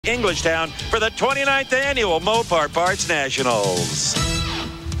Englishtown for the 29th annual Mopar Parts Nationals.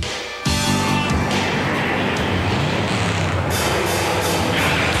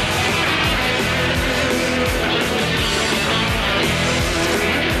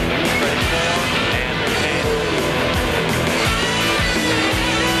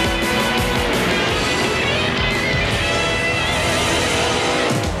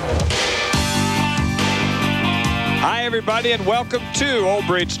 Hi, everybody, and welcome to Old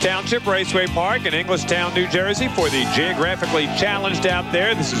Bridge Township Raceway Park in Englishtown, New Jersey for the geographically challenged out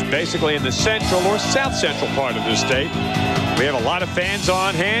there. This is basically in the central or south central part of the state. We have a lot of fans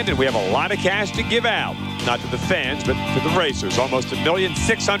on hand, and we have a lot of cash to give out. Not to the fans, but to the racers. Almost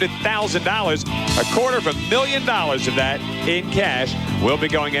 $1,600,000. $250,000 of that in cash will be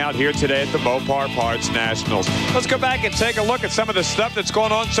going out here today at the Mopar Parts Nationals. Let's go back and take a look at some of the stuff that's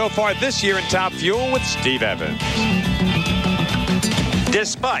going on so far this year in Top Fuel with Steve Evans.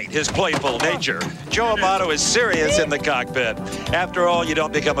 Despite his playful nature, Joe Amato is serious in the cockpit. After all, you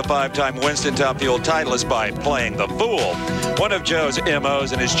don't become a five-time Winston Top Fuel titleist by playing the fool. One of Joe's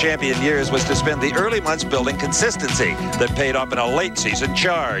MOs in his champion years was to spend the early months building consistency that paid off in a late-season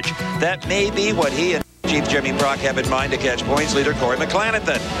charge. That may be what he and Chief Jimmy Brock have in mind to catch points leader Corey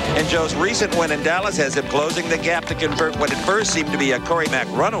McClanathan. And Joe's recent win in Dallas has him closing the gap to convert what at first seemed to be a Corey Mack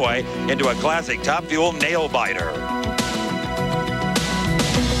runaway into a classic Top Fuel nail-biter.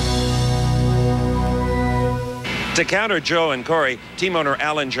 To counter Joe and Corey, team owner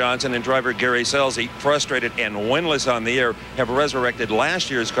Alan Johnson and driver Gary Scelzi, frustrated and winless on the air, have resurrected last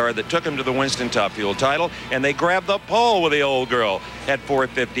year's car that took him to the Winston Top Fuel title, and they grabbed the pole with the old girl at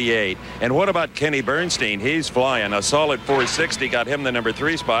 4:58. And what about Kenny Bernstein? He's flying. A solid 460 got him the number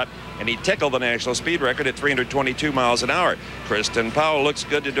 3 spot, and he tickled the national speed record at 322 miles an hour. Kristen Powell looks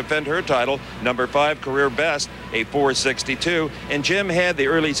good to defend her title, number 5 career best, a 462. And Jim Head, the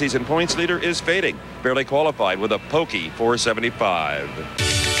early season points leader, is fading. Barely qualified with a pokey 475.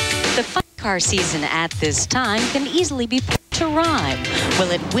 The fun car season at this time can easily be put to rhyme.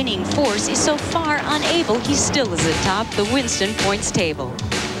 Well, at winning force is so far unable, he still is atop the Winston points table.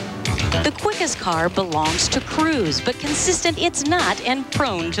 The quickest car belongs to Cruz, but consistent it's not and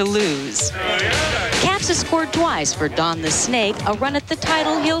prone to lose. Caps has scored twice for Don the Snake, a run at the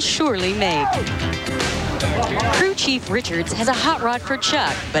title he'll surely make. Crew Chief Richards has a hot rod for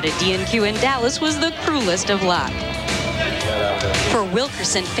Chuck, but a DNQ in Dallas was the cruelest of luck. For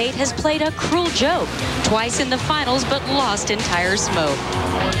Wilkerson, fate has played a cruel joke, twice in the finals but lost in tire smoke.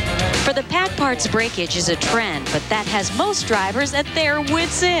 For the Pack Parts, breakage is a trend, but that has most drivers at their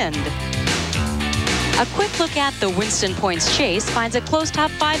wits' end. A quick look at the Winston Points chase finds a close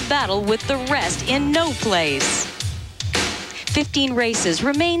top 5 battle with the rest in no place. 15 races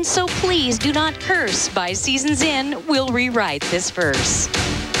remain, so please do not curse. By season's end, we'll rewrite this verse.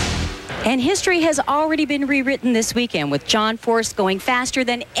 And history has already been rewritten this weekend with John Force going faster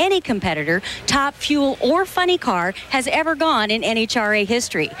than any competitor, Top Fuel, or funny car has ever gone in NHRA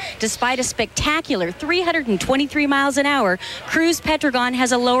history. Despite a spectacular 323 miles an hour, Cruz Petragon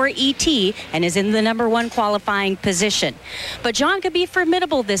has a lower ET and is in the number 1 qualifying position. But John could be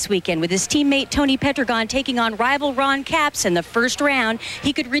formidable this weekend with his teammate Tony Petragon taking on rival Ron Capps in the first round.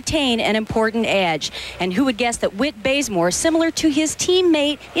 He could retain an important edge. And who would guess that Whit Bazemore, similar to his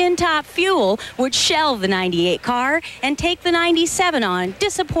teammate in Top Fuel, would shelve the 98 car and take the 97 on.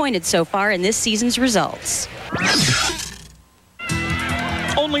 Disappointed so far in this season's results.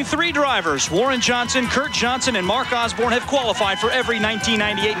 Only 3 drivers, Warren Johnson, Kurt Johnson, and Mark Osborne, have qualified for every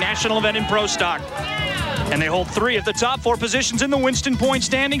 1998 national event in Pro Stock. And they hold 3 of the top 4 positions in the Winston Point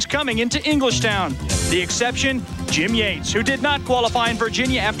standings coming into Englishtown. The exception, Jim Yates, who did not qualify in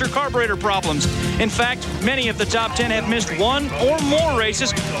Virginia after carburetor problems. In fact, many of the top 10 have missed 1 or more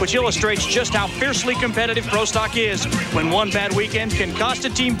races, which illustrates just how fiercely competitive Pro Stock is, when one bad weekend can cost a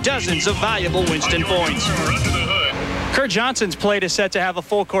team dozens of valuable Winston points. Kurt Johnson's plate is set to have a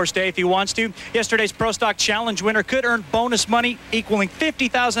full course day if he wants to. Yesterday's Pro Stock Challenge winner could earn bonus money equaling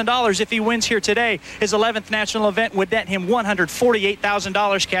 $50,000 if he wins here today. His 11th national event would net him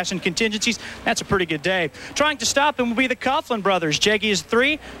 $148,000 cash and contingencies. That's a pretty good day. Trying to stop him will be the Coughlin brothers. Jeggy is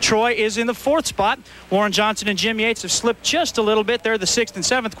 3. Troy is in the 4th spot. Warren Johnson and Jim Yates have slipped just a little bit. They're the 6th and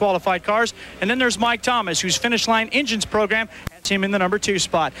 7th qualified cars. And then there's Mike Thomas, whose Finish Line Engines program has him in the number 2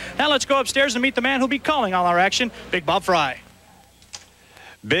 spot. Now let's go upstairs and meet the man who'll be calling all our action, Big Bob Fry.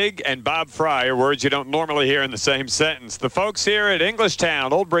 Big and Bob Fry are words you don't normally hear in the same sentence. The folks here at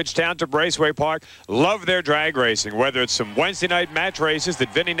Englishtown, Old Bridge Township Raceway Park, love their drag racing, whether it's some Wednesday night match races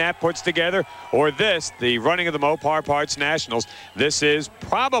that Vinnie Knapp puts together or this, the running of the Mopar Parts Nationals. This is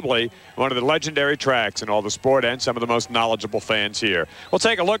probably one of the legendary tracks in all the sport and some of the most knowledgeable fans here. We'll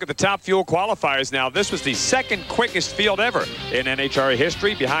take a look at the Top Fuel qualifiers now. This was the second quickest field ever in NHRA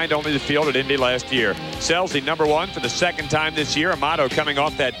history, behind only the field at Indy last year. Selzy #1 for the second time this year. Amato coming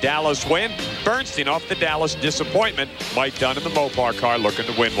off that Dallas win. Bernstein off the Dallas disappointment. Mike Dunn in the Mopar car looking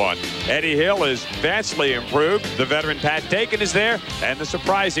to win one. Eddie Hill is vastly improved. The veteran Pat Dakin is there. And the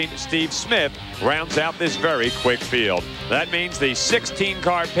surprising Steve Smith rounds out this very quick field. That means the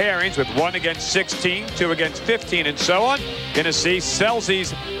 16-car pairings with 1 against 16, 2 against 15, and so on. Going to see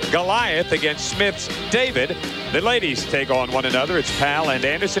Selzy's Goliath against Smith's David. The ladies take on one another. It's Powell and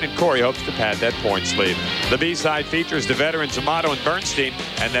Anderson, and Corey hopes to pad that points lead. The B-side features the veterans Amato and Bernstein,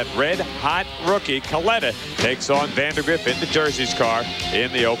 and that red-hot rookie Coletta takes on Vandergriff in the Jersey's car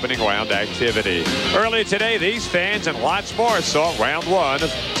in the opening round activity. Earlier today, these fans and lots more saw round 1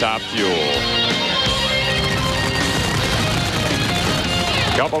 of Top Fuel.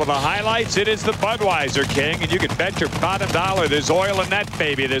 Couple of the highlights. It is the Budweiser King, and you can bet your bottom dollar there's oil in that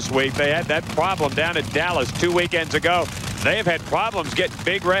baby this week. They had that problem down at Dallas 2 weekends ago. They have had problems getting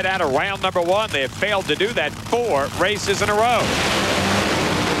Big Red out of round #1. They have failed to do that 4 races in a row.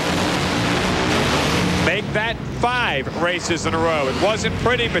 Make that 5 races in a row. It wasn't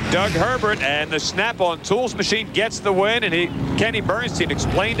pretty, but Doug Herbert and the Snap-on Tools machine gets the win, and Kenny Bernstein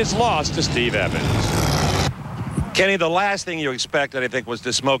explained his loss to Steve Evans. Kenny, the last thing you expected, I think, was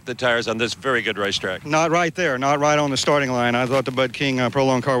to smoke the tires on this very good racetrack. Not right there, not right on the starting line. I thought the Bud King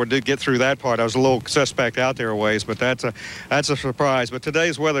Prolong car would get through that part. I was a little suspect out there a ways, but that's a surprise. But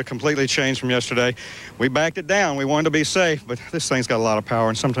today's weather completely changed from yesterday. We backed it down. We wanted to be safe, but this thing's got a lot of power,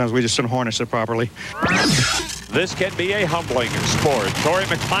 and sometimes we just don't harness it properly. This can be a humbling sport. Torrey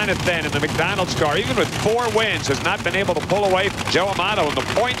McClanahan in the McDonald's car, even with 4 wins, has not been able to pull away from Joe Amato in the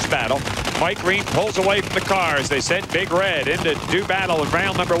points battle. Mike Green pulls away from the cars. They sent Big Red into do battle in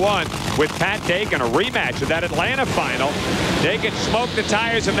round #1 with Pat Dakin, a rematch of that Atlanta final. Dakin smoked the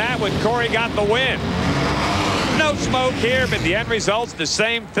tires in that when Corey got the win. No smoke here, but the end result's the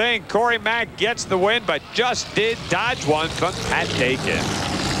same thing. Corey Mack gets the win, but just did dodge one from Pat Dakin.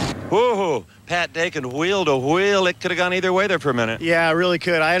 Woohoo! Pat Dakin wheel to wheel. It could have gone either way there for a minute. Yeah, it really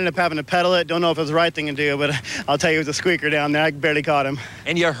could. I ended up having to pedal it. Don't know if it was the right thing to do, but I'll tell you, it was a squeaker down there. I barely caught him.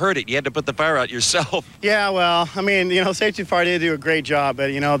 And you heard it. You had to put the fire out yourself. Yeah, well, I mean, Safety Fire did do a great job, but,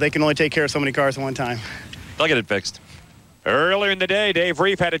 they can only take care of so many cars at one time. They'll get it fixed. Earlier in the day, Dave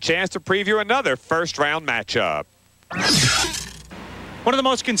Reef had a chance to preview another first-round matchup. One of the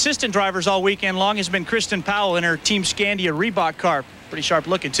most consistent drivers all weekend long has been Kristen Powell in her Team Scandia Reebok car. Pretty sharp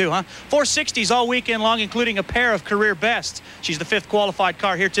looking too, huh? 460s all weekend long, including a pair of career bests. She's the 5th qualified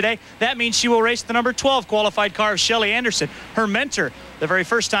car here today. That means she will race the number 12 qualified car of Shelly Anderson, her mentor. The very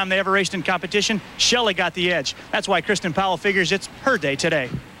first time they ever raced in competition, Shelly got the edge. That's why Kristen Powell figures it's her day today.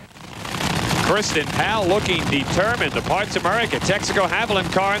 Kristen Powell looking determined. The Parts America Texaco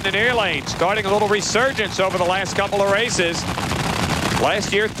Haviland car in the near lane, starting a little resurgence over the last couple of races.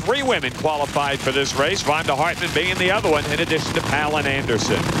 Last year, 3 women qualified for this race, Rhonda Hartman being the other one, in addition to Powell and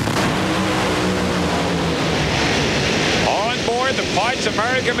Anderson. On board the Parts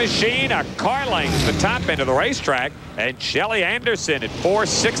America machine, a car length the top end of the racetrack, and Shelly Anderson at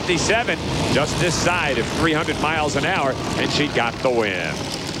 467, just this side of 300 miles an hour, and she got the win.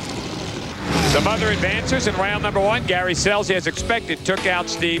 Some other advancers in round #1. Gary Selzy, as expected, took out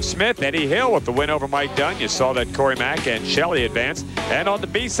Steve Smith. Eddie Hill with the win over Mike Dunn. You saw that Corey Mack and Shelly advanced. And on the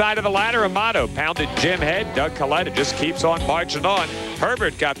B side of the ladder, Amato pounded Jim Head. Doug Coletta just keeps on marching on.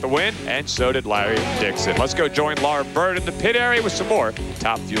 Herbert got the win, and so did Larry Dixon. Let's go join Laura Bird in the pit area with some more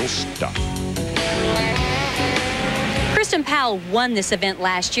Top Fuel stuff. Kristen Powell won this event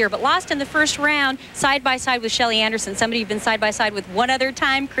last year, but lost in the first round side-by-side with Shelly Anderson, somebody you've been side-by-side with one other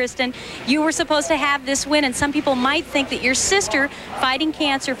time, Kristen. You were supposed to have this win, and some people might think that your sister, fighting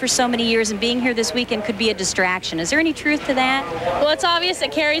cancer for so many years and being here this weekend, could be a distraction. Is there any truth to that? Well, it's obvious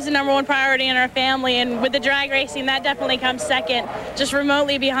that Carrie's the #1 priority in our family, and with the drag racing, that definitely comes second, just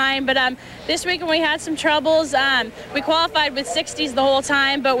remotely behind. But this weekend we had some troubles. We qualified with 60s the whole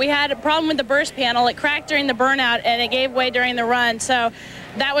time, but we had a problem with the burst panel. It cracked during the burnout, and it gave way during the run, so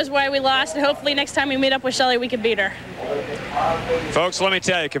that was why we lost, and hopefully next time we meet up with Shelly we can beat her. Folks, let me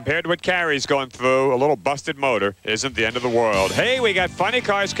tell you, compared to what Carrie's going through, a little busted motor isn't the end of the world. Hey, we got funny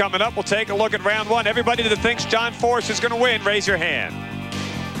cars coming up. We'll take a look at round 1. Everybody that thinks John Force is going to win, raise your hand.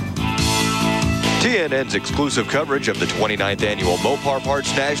 TNN's exclusive coverage of the 29th Annual Mopar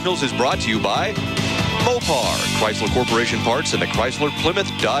Parts Nationals is brought to you by Mopar, Chrysler Corporation Parts, and the Chrysler, Plymouth,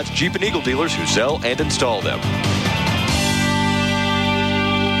 Dodge, Jeep, and Eagle dealers who sell and install them.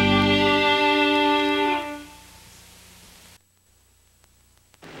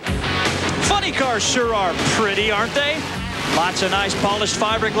 Funny cars sure are pretty, aren't they? Lots of nice polished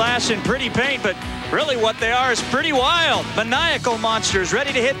fiberglass and pretty paint, but really what they are is pretty wild. Maniacal monsters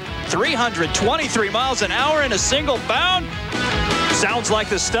ready to hit 323 miles an hour in a single bound. Sounds like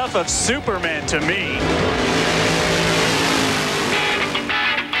the stuff of Superman to me.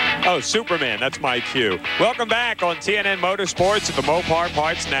 Oh, Superman, that's my cue. Welcome back on TNN Motorsports at the Mopar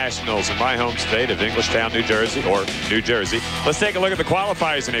Parts Nationals in my home state of Englishtown, New Jersey, or New Jersey. Let's take a look at the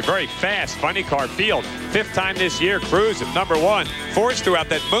qualifiers in a very fast, funny car field. 5th time this year, Cruz at number 1. Force threw out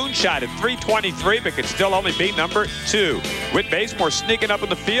that moonshot at 323, but could still only be number 2. Whit Bazemore sneaking up in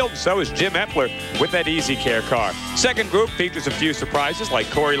the field, and so is Jim Epler with that Easy Care car. Second group features a few surprises, like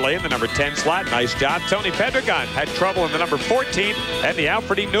Corey Lay in the number 10 slot. Nice job. Tony Pedregon had trouble in the number 14, and the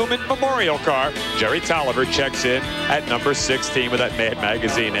Alfred E. Newman Memorial car. Jerry Tolliver checks in at number 16 with that Mad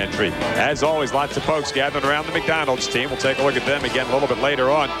Magazine entry. As always, lots of folks gathering around the McDonald's team. We'll take a look at them again a little bit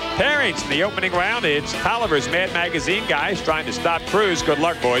later on. Pairings in the opening round. It's Tolliver's Mad Magazine guys trying to stop Cruz. Good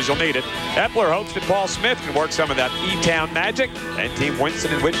luck, boys. You'll need it. Epler hopes that Paul Smith can work some of that E-Town magic. And Team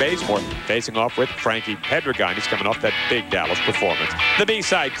Winston and Whit Bazemore facing off with Frankie Pedregon. He's coming off that big Dallas performance. The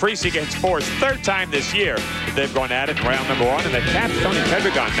B-side, Creasy against Force. 3rd time this year that they've gone at it in round number 1. And that Cap Tony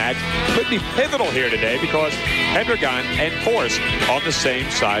Pedregon match could be pivotal here today because Pedregon and Force on the same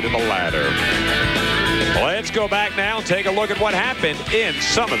side of the ladder. Let's go back now and take a look at what happened in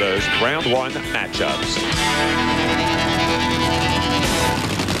some of those round 1 matchups.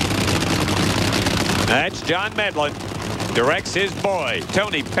 That's John Medlin. Directs his boy,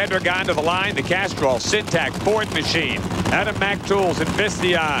 Tony Pedregon, to the line. The Castrol Syntax Ford machine. Out of Mac Tools and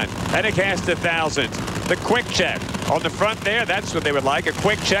Vistion. And a Cast 1000. The quick check on the front there, that's what they would like. A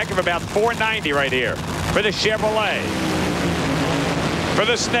quick check of about $490 right here. For the Chevrolet. For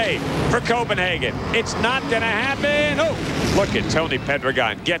the Snake. For Copenhagen. It's not going to happen. Oh, look at Tony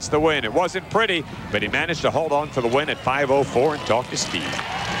Pedregon. Gets the win. It wasn't pretty, but he managed to hold on for the win at 5:04 and talk to Steve.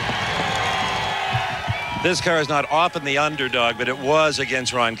 This car is not often the underdog, but it was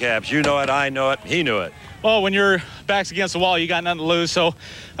against Ron Capps. You know it, I know it, he knew it. Well, when your back's against the wall, you got nothing to lose. So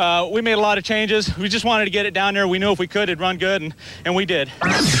we made a lot of changes. We just wanted to get it down there. We knew if we could, it'd run good, and we did.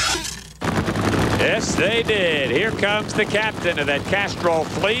 Yes, they did. Here comes the captain of that Castrol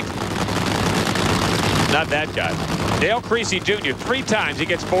fleet. Not that guy. Dale Creasy Jr. 3 times he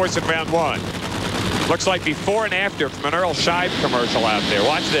gets Force in round 1. Looks like before and after from an Earl Scheib commercial out there.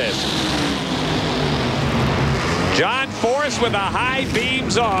 Watch this. John Force with the high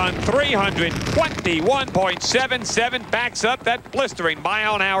beams on, 321.77, backs up that blistering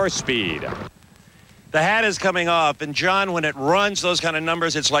mile-an-hour speed. The hat is coming off, and John, when it runs those kind of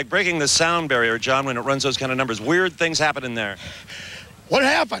numbers, it's like breaking the sound barrier, John, when it runs those kind of numbers. Weird things happen in there. What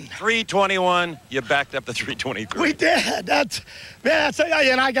happened? 321, you backed up to 323. We did. And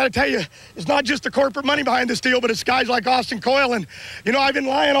I got to tell you, it's not just the corporate money behind this deal, but it's guys like Austin Coyle. And, you know, I've been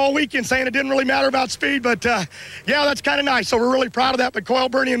lying all weekend saying it didn't really matter about speed, but, yeah, that's kind of nice. So we're really proud of that. But Coyle,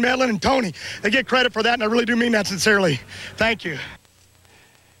 Bernie, and Medlin, and Tony, they get credit for that, and I really do mean that sincerely. Thank you.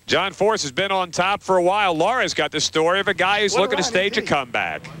 John Force has been on top for a while. Laura's got the story of a guy who's looking to stage a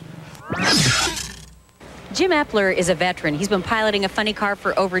comeback. Jim Epler is a veteran. He's been piloting a funny car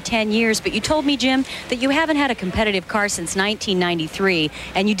for over 10 years, but you told me, Jim, that you haven't had a competitive car since 1993,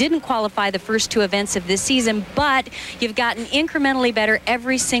 and you didn't qualify the first 2 events of this season, but you've gotten incrementally better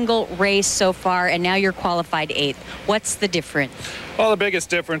every single race so far, and now you're qualified 8th. What's the difference? Well, the biggest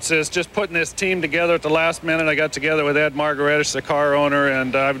difference is just putting this team together at the last minute. I got together with Ed Margaretis, the car owner,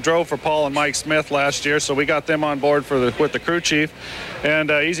 and I drove for Paul and Mike Smith last year, so we got them on board with the crew chief. And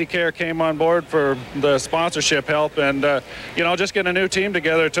Easy Care came on board for the sponsorship help. And, you know, just getting a new team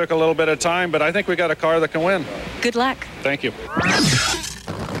together took a little bit of time, but I think we got a car that can win. Good luck. Thank you.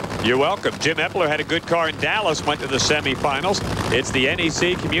 You're welcome. Jim Epler had a good car in Dallas, went to the semifinals. It's the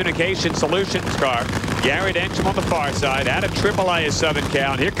NEC Communication Solutions car. Gary Densham on the far side, out of AAA is Southern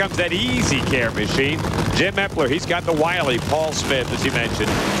Cal. Here comes that Easy Care machine. Jim Epler, he's got the wily Paul Smith, as he mentioned,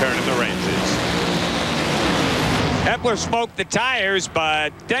 turning the wrenches. Epler smoked the tires,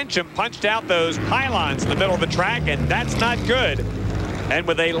 but Densham punched out those pylons in the middle of the track, and that's not good. And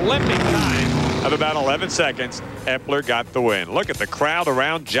with a limping time, of about 11 seconds, Epler got the win. Look at the crowd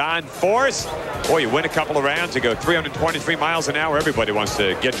around John Force. Boy, you win a couple of rounds, you go 323 miles an hour. Everybody wants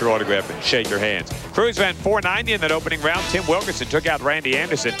to get your autograph and shake your hands. Cruz ran 490 in that opening round. Tim Wilkerson took out Randy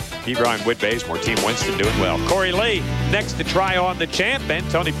Anderson. He Brian Whit Bazemore. Team Winston doing well. Corey Lee next to try on the champ, and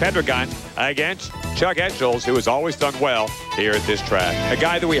Tony Pedregon against Chuck Etchells, who has always done well here at this track. A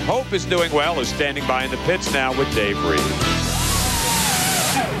guy that we hope is doing well is standing by in the pits now with Dave Reed.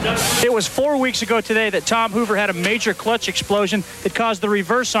 It was 4 weeks ago today that Tom Hoover had a major clutch explosion that caused the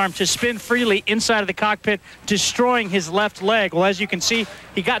reverse arm to spin freely inside of the cockpit, destroying his left leg. Well, as you can see,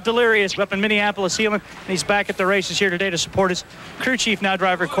 he got delirious up in Minneapolis healing, and he's back at the races here today to support his crew chief, now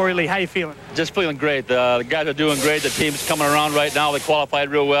driver Corey Lee. How you feeling? Just feeling great. The guys are doing great. The team's coming around right now. They qualified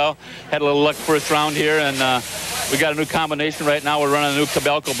real well. Had a little luck first round here, and we got a new combination right now. We're running a new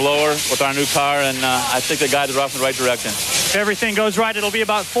Cabelco blower with our new car, and I think the guys are off in the right direction. If everything goes right, it'll be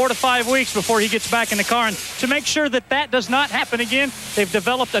about 4 to 5 weeks before he gets back in the car. And to make sure that that does not happen again, they've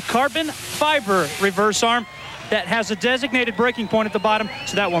developed a carbon fiber reverse arm that has a designated braking point at the bottom,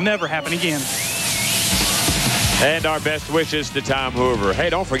 so that will never happen again. And our best wishes to Tom Hoover. Hey,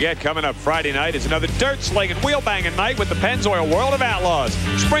 don't forget, coming up Friday night is another dirt slinging, wheel banging night with the Pennzoil World of Outlaws.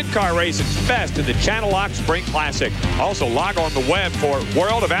 Sprint car racing's best in the Channel Lock Spring Classic. Also, log on the web for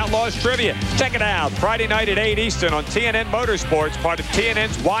World of Outlaws trivia. Check it out Friday night at 8 Eastern on TNN Motorsports, part of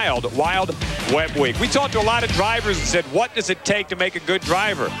TNN's Wild Web Week. We talked to a lot of drivers and said, what does it take to make a good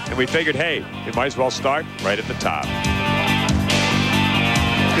driver? And we figured, hey, you might as well start right at the top.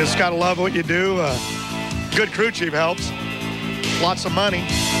 Just got to love what you do. Good crew chief helps. Lots of money.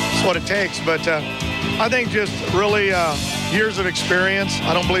 That's what it takes. But I think just really years of experience.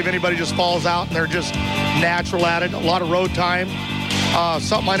 I don't believe anybody just falls out and they're just natural at it. A lot of road time.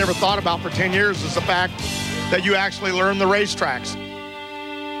 Something I never thought about for 10 years is the fact that you actually learn the racetracks.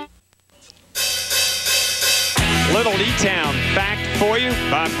 Little E-Town fact for you.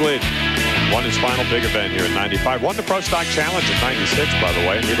 Bob Glidden won his final big event here in '95. Won the Pro Stock Challenge in '96, by the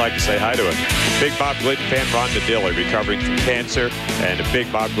way, and we'd like to say hi to a big Bob Glidden fan, Rhonda Dilley, recovering from cancer, and a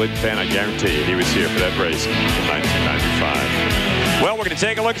big Bob Glidden fan, I guarantee you, he was here for that race in 1995. Well, we're going to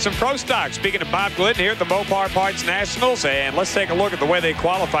take a look at some Pro Stock. Speaking of Bob Glidden here at the Mopar Parts Nationals, and let's take a look at the way they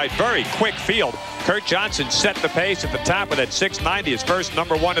qualified. Very quick field. Kurt Johnson set the pace at the top of that 690, his first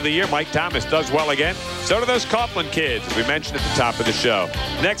 #1 of the year. Mike Thomas does well again. So do those Coughlin kids, as we mentioned at the top of the show.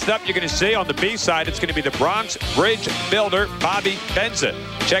 Next up, you're going to see on the B side, it's going to be the Bronx Bridge builder, Bobby Benza.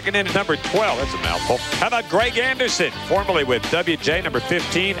 Checking in at number 12. That's a mouthful. How about Greg Anderson, formerly with WJ number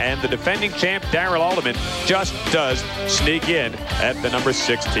 15, and the defending champ, Darrell Alderman, just does sneak in at the number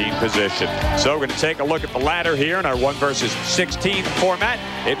 16 position. So we're going to take a look at the ladder here in our 1 versus 16 format.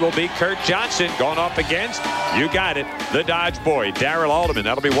 It will be Kurt Johnson going up against, you got it, the Dodge boy, Darrell Alderman.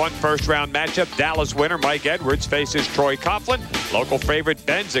 That'll be one first-round matchup. Dallas winner Mike Edwards faces Troy Coughlin. Local favorite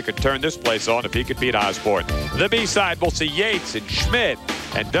Benza could turn this place on if he could beat Osborne. The B-side, we'll see Yates and Schmidt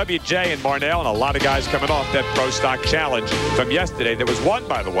and WJ and Marnell, and a lot of guys coming off that Pro Stock Challenge from yesterday that was won,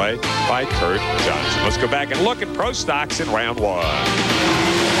 by the way, by Kurt Johnson. Let's go back and look at Pro Stocks in round 1.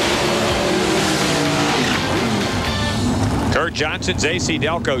 Kurt Johnson's AC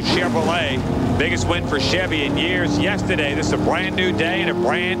Delco Chevrolet. Biggest win for Chevy in years yesterday. This is a brand new day and a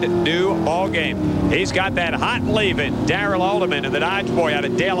brand new ball game. He's got that hot leaving Darrell Alderman and the Dodge boy out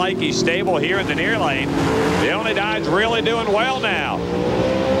of Dale Ikey's stable here in the near lane. The only Dodge really doing well now.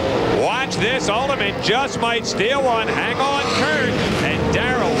 Watch this. Alderman just might steal one. Hang on, Kurt. And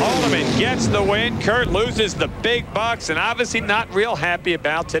Darrell Alderman gets the win. Kurt loses the big bucks and obviously not real happy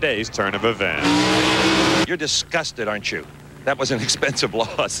about today's turn of events. You're disgusted, aren't you? That was an expensive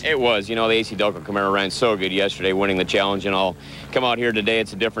loss. It was. You know, the AC Delco Camaro ran so good yesterday, winning the challenge and all. Come out here today,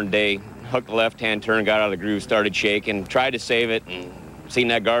 it's a different day. Hooked the left-hand turn, got out of the groove, started shaking, tried to save it, and seen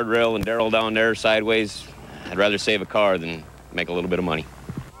that guardrail and Darrell down there sideways. I'd rather save a car than make a little bit of money.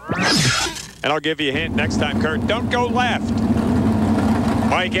 And I'll give you a hint next time, Kurt. Don't go left.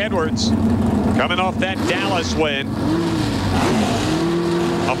 Mike Edwards coming off that Dallas win.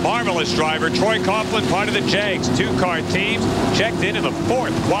 A marvelous driver. Troy Coughlin, part of the Jags. 2-car teams, checked in the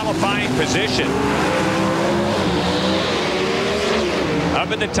 4th qualifying position. Up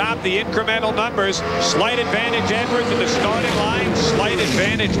at the top, the incremental numbers. Slight advantage Edwards at the starting line. Slight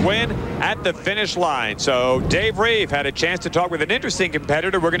advantage win at the finish line. So Dave Reeve had a chance to talk with an interesting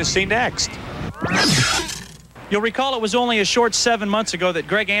competitor we're going to see next. You'll recall it was only a short 7 months ago that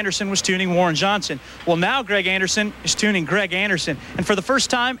Greg Anderson was tuning Warren Johnson. Well, now Greg Anderson is tuning Greg Anderson. And for the first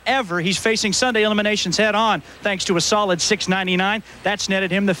time ever, he's facing Sunday Eliminations head-on thanks to a solid 699. That's netted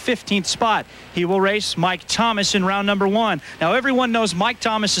him the 15th spot. He will race Mike Thomas in round number 1. Now, everyone knows Mike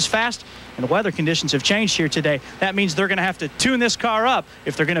Thomas is fast, and the weather conditions have changed here today. That means they're going to have to tune this car up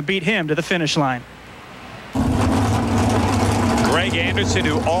if they're going to beat him to the finish line. Greg Anderson,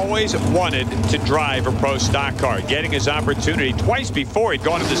 who always wanted to drive a pro stock car, getting his opportunity twice before. He'd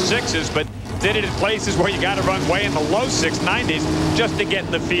gone into sixes, but did it in places where you got to run way in the low 690s just to get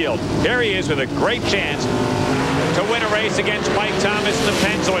in the field. Here he is with a great chance to win a race against Mike Thomas in the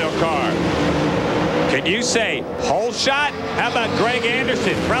Pennzoil car. Can you say hole shot? How about Greg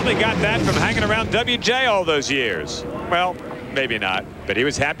Anderson? Probably got that from hanging around WJ all those years. Well, maybe not, but he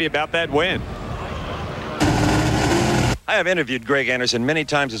was happy about that win. I have interviewed Greg Anderson many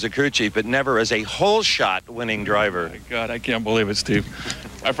times as a crew chief, but never as a hole shot winning driver. Oh my God, I can't believe it, Steve.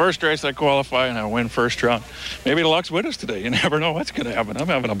 My first race, I qualify and I win first round. Maybe the luck's with us today. You never know what's going to happen. I'm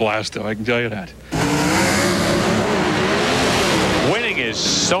having a blast, though, I can tell you that. Winning is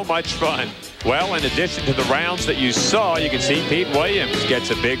so much fun. Well, in addition to the rounds that you saw, you can see Pete Williams gets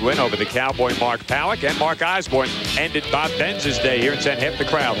a big win over the Cowboy Mark Pallick, and Mark Osborne ended Bob Benz's day here and sent half the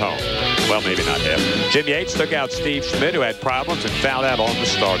crowd home. Well, maybe not half. Jim Yates took out Steve Schmidt, who had problems, and fouled out on the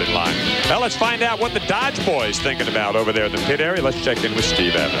starting line. Well, let's find out what the Dodge boys thinking about over there in the pit area. Let's check in with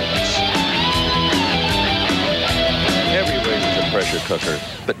Steve Evans. Every race is a pressure cooker.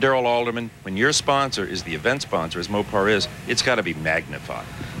 But Darrell Alderman, when your sponsor is the event sponsor, as Mopar is, it's got to be magnified.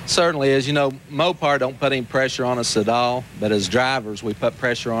 Certainly is. You know, Mopar don't put any pressure on us at all, but as drivers, we put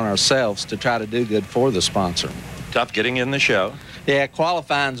pressure on ourselves to try to do good for the sponsor. Tough getting in the show. Yeah,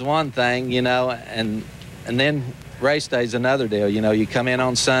 qualifying's one thing, you know, and then race day's another deal. You know, you come in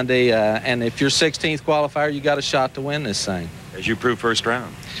on Sunday, and if you're 16th qualifier, you got a shot to win this thing. As you proved first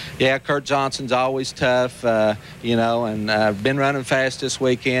round. Yeah, Kurt Johnson's always tough, you know, and I've been running fast this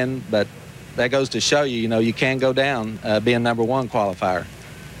weekend, but that goes to show you, you know, you can go down being #1 qualifier.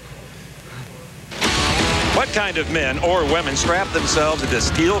 What kind of men or women strap themselves into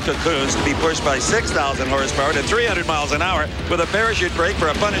steel cocoons to be pushed by 6,000 horsepower to 300 miles an hour with a parachute brake for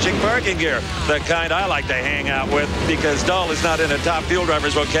a punishing parking gear? The kind I like to hang out with, because dull is not in a top fuel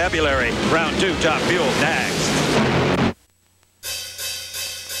driver's vocabulary. Round 2, top fuel, next.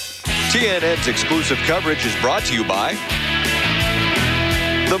 TNN's exclusive coverage is brought to you by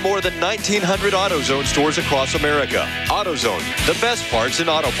the more than 1,900 AutoZone stores across America. AutoZone, the best parts in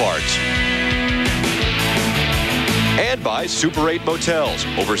auto parts. And by Super 8 Motels,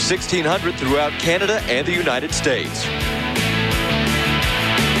 over 1,600 throughout Canada and the United States.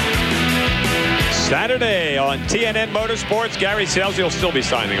 Saturday on TNN Motorsports, Gary Scelzi will still be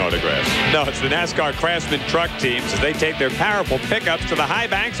signing autographs. No, it's the NASCAR Craftsman truck teams as they take their powerful pickups to the high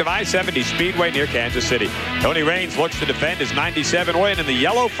banks of I-70 Speedway near Kansas City. Tony Raines looks to defend his 97 win in the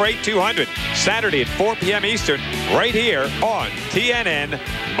Yellow Freight 200, Saturday at 4 p.m. Eastern, right here on TNN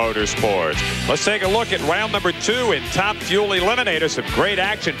Motorsports. Let's take a look at round number 2 in Top Fuel Eliminator. Some great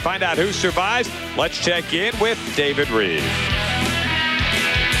action. Find out who survives. Let's check in with David Reed.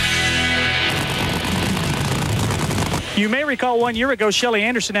 You may recall 1 year ago, Shelly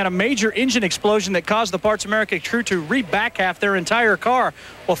Anderson had a major engine explosion that caused the Parts America crew to re-back half their entire car.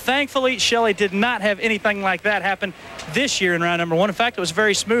 Well, thankfully, Shelly did not have anything like that happen this year in round number 1. In fact, it was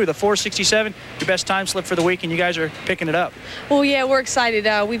very smooth. A 4:67, your best time slip for the week, and you guys are picking it up. Well, yeah, we're excited.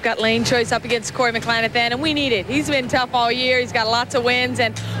 We've got lane choice up against Corey McLaren at the end, and we need it. He's been tough all year. He's got lots of wins,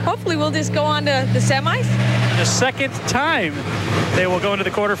 and hopefully we'll just go on to the semis. The second time they will go into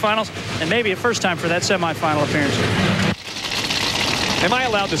the quarterfinals, and maybe a first time for that semifinal appearance. Am I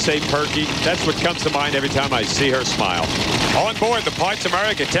allowed to say Perky? That's what comes to mind every time I see her smile. On board the Parts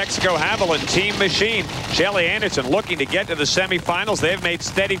America Texaco Haviland team machine, Shelly Anderson looking to get to the semifinals. They've made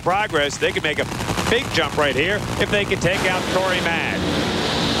steady progress. They could make a big jump right here if they could take out Corey Mack.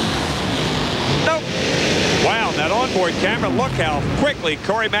 Nope. Wow, that onboard camera, look how quickly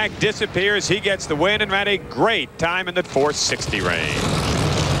Corey Mack disappears. He gets the win and ran a great time in the 460 range.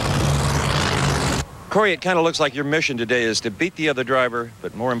 Corey, it kind of looks like your mission today is to beat the other driver,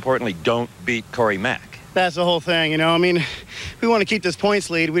 but more importantly, don't beat Corey Mack. That's the whole thing, you know. I mean, if we want to keep this points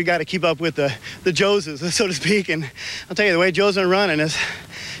lead, we got to keep up with the Joses, so to speak. And I'll tell you, the way Joe's been running is,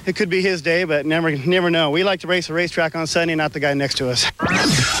 it could be his day, but never know. We like to race a racetrack on Sunday, not the guy next to us.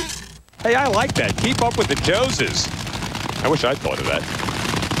 Hey, I like that. Keep up with the Joses. I wish I'd thought of that.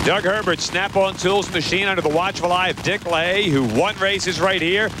 Doug Herbert's Snap-on Tools machine under the watchful eye of Dick Lay, who won races right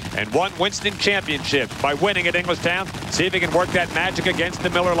here and won Winston Championship by winning at Englishtown. See if he can work that magic against the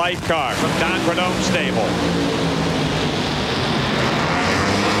Miller Lite car from Don Prudhomme Stable.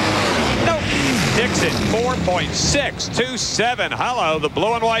 Nope. Dixon, 4.627. Hello, the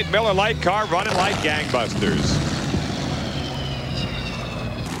blue and white Miller Lite car running like gangbusters.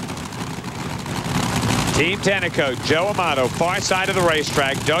 Team Tenneco, Joe Amato, far side of the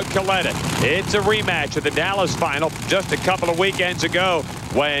racetrack, Doug Coletta. It's a rematch of the Dallas final just a couple of weekends ago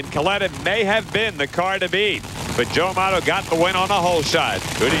when Coletta may have been the car to beat. But Joe Amato got the win on the whole shot.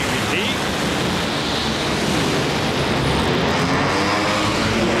 Good evening, Pete.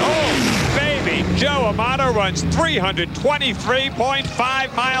 Joe Amato runs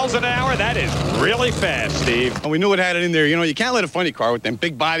 323.5 miles an hour. That is really fast, Steve. And we knew it had it in there. You know, you can't let a funny car with them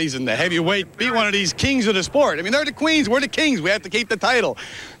big bodies and the heavyweight beat one of these kings of the sport. I mean, they're the queens. We're the kings. We have to keep the title.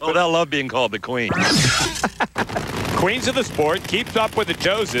 Oh, they'll love being called the queen. Queens of the sport keeps up with the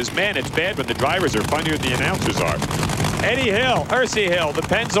Joses. Man, it's bad when the drivers are funnier than the announcers are. Eddie Hill, Ursi Hill, the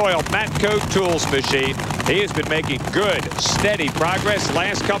Pennzoil Matco Tools machine. He has been making good, steady progress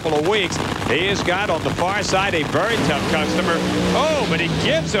last couple of weeks. He has got on the far side a very tough customer. Oh, but he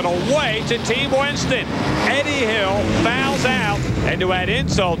gives it away to Team Winston. Eddie Hill fouls out, and to add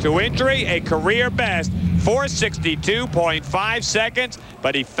insult to injury, a career best, 462.5 seconds,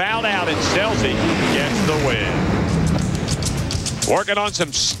 but he fouled out, and Scelzi gets the win. Working on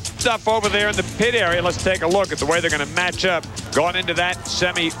some stuff over there in the pit area. Let's take a look at the way they're going to match up going into that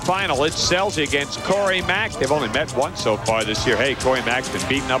semifinal. It's Scelzi against Corey Mack. They've only met once so far this year. Hey, Corey Mack's been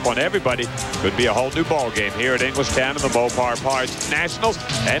beating up on everybody. Could be a whole new ball game here at Englishtown in the Mopar Parts Nationals.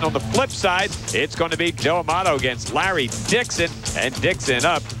 And on the flip side, it's going to be Joe Amato against Larry Dixon. And Dixon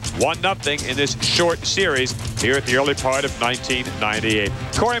up 1-0 in this short series here at the early part of 1998.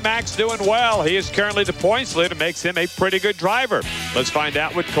 Corey Mack's doing well. He is currently the points leader, makes him a pretty good driver. Let's find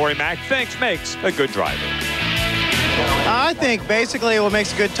out what Corey Mack thinks makes a good driver. I think basically what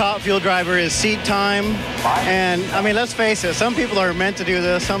makes a good top fuel driver is seat time. And I mean, let's face it, some people are meant to do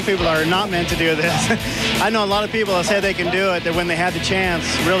this, some people are not meant to do this. I know a lot of people that say they can do it, that when they had the chance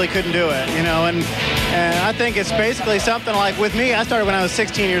really couldn't do it, you know. And I think it's basically something like with me, I started when I was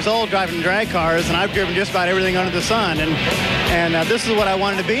 16 years old driving drag cars, and I've driven just about everything under the sun. And this is what I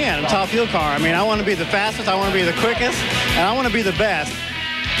wanted to be in, a top fuel car. I mean, I want to be the fastest, I want to be the quickest, and I want to be the best.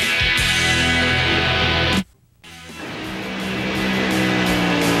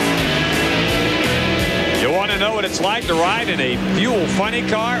 Want to know what it's like to ride in a fuel funny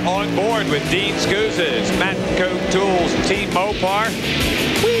car? On board with Dean Scoozes, Matco Tools, Team Mopar.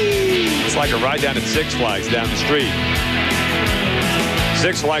 Whee! It's like a ride down at Six Flags down the street.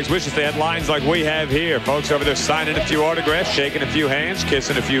 Six Flags wishes they had lines like we have here. Folks over there signing a few autographs, shaking a few hands,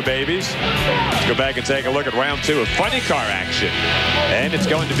 kissing a few babies. Let's go back and take a look at round 2 of funny car action. And it's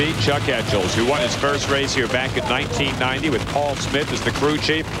going to be Chuck Etchells, who won his first race here back in 1990 with Paul Smith as the crew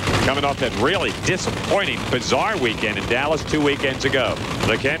chief, coming off that really disappointing, bizarre weekend in Dallas 2 weekends ago.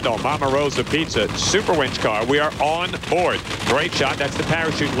 The Kendall Mama Rosa Pizza Super Winch car. We are on board. Great shot. That's the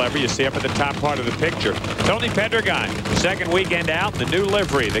parachute lever you see up at the top part of the picture. Tony Pendergast, second weekend out, the new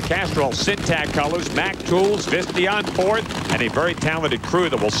livery, the Castrol Syntac colors, Mac Tools, Vistion Ford, and a very talented crew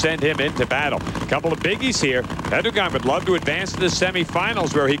that will send him into battle. A couple of biggies here. Pendergast would love to advance to the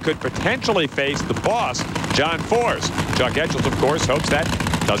semifinals where he could potentially face the boss, John Force. Chuck Etchells, of course, hopes that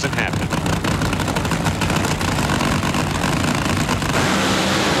doesn't happen.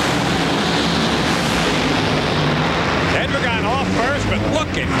 But look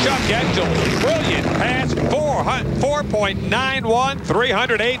at Chuck Etchells. Brilliant pass. 4.91,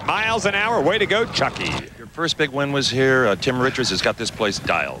 308 miles an hour. Way to go, Chucky. Your first big win was here. Tim Richards has got this place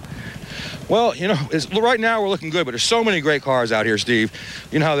dialed. Well, you know, right now we're looking good, but there's so many great cars out here, Steve.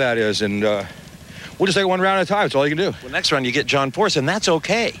 You know how that is. And we'll just take one round at a time. That's all you can do. Well, next round you get John Force, and that's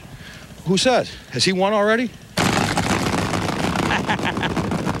okay. Who says? Has he won already?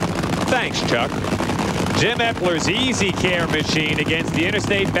 Thanks, Chuck. Jim Epler's Easy Care machine against the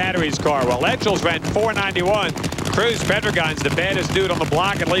Interstate Batteries car. While Etchells ran 491, Cruz Pendergast's the baddest dude on the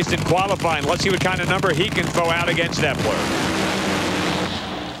block, at least in qualifying. Let's see what kind of number he can throw out against Epler.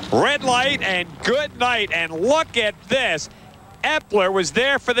 Red light and good night. And look at this. Epler was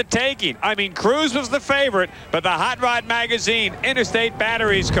there for the taking. I mean, Cruz was the favorite, but the Hot Rod Magazine Interstate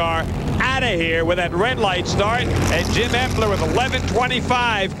Batteries car out of here with that red light start. And Jim Epler with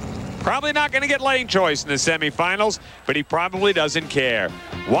 11.25. Probably not going to get lane choice in the semifinals, but he probably doesn't care.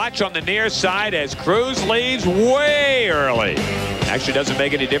 Watch on the near side as Cruz leaves way early. Actually doesn't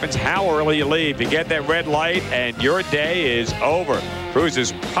make any difference how early you leave. You get that red light and your day is over. Cruz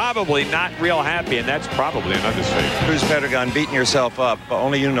is probably not real happy, and that's probably an understatement. Cruz Pendergast beating yourself up, but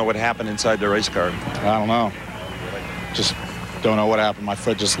only you know what happened inside the race car. I don't know. Just don't know what happened. My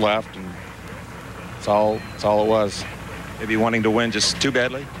foot just left, and that's all it was. Maybe wanting to win just too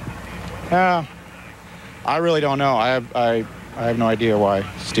badly? Yeah, I really don't know. I have no idea why,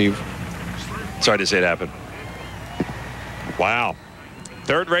 Steve. Sorry to say it happened. Wow.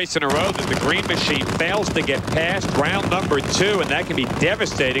 Third race in a row that the green machine fails to get past round number 2, and that can be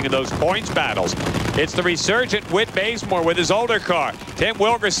devastating in those points battles. It's the resurgent Whit Bazemore with his older car. Tim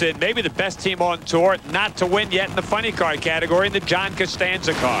Wilkerson, maybe the best team on tour, not to win yet in the funny car category in the John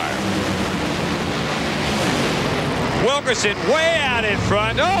Costanza car. Wilkerson way out in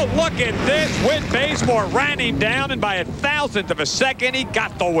front. Oh, look at this. Whit Bazemore ran him down, and by a thousandth of a second, he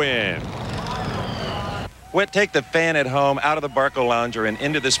got the win. Whit, take the fan at home out of the Barco Lounger and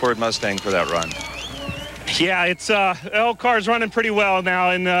into this Ford Mustang for that run. Yeah, it's the whole car's running pretty well now,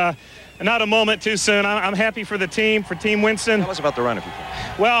 and not a moment too soon. I'm happy for the team, for Team Winston. Tell us about the run if you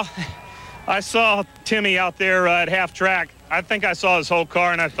can. Well, I saw Timmy out there at half track. I think I saw his whole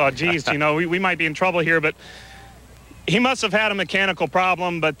car, and I thought, geez, you know, we might be in trouble here, but he must have had a mechanical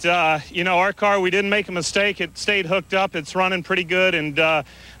problem. But, you know, our car, we didn't make a mistake. It stayed hooked up. It's running pretty good. And I'll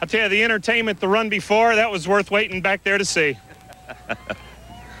tell you, the entertainment the run before, that was worth waiting back there to see.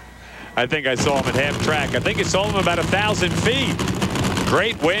 I think I saw him at half track. I think I saw him about 1,000 feet.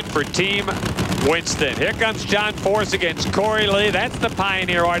 Great win for Team Winston. Here comes John Force against Corey Lee. That's the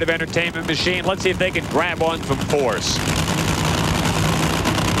Pioneer Art of Entertainment machine. Let's see if they can grab one from Force.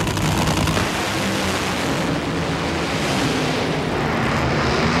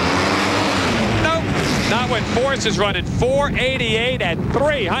 Not when Force is running 488 at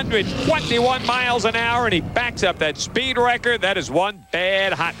 321 miles an hour, and he backs up that speed record. That is one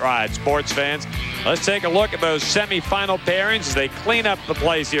bad hot ride, sports fans. Let's take a look at those semifinal pairings as they clean up the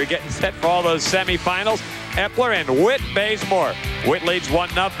place here, getting set for all those semifinals. Epler and Whit Bazemore. Whit leads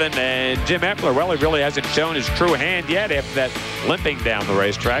 1-0, and Jim Epler, well, he really hasn't shown his true hand yet after that limping down the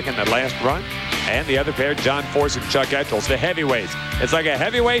racetrack in that last run. And the other pair, John Force and Chuck Etchels, the heavyweights. It's like a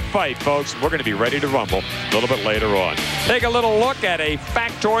heavyweight fight, folks. We're going to be ready to rumble a little bit later on. Take a little look at a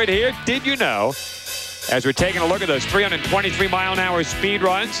factoid here. Did you know, as we're taking a look at those 323-mile-an-hour speed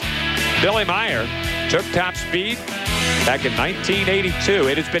runs, Billy Meyer took top speed back in 1982.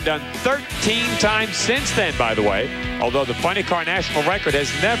 It has been done 13 times since then, by the way, although the funny car national record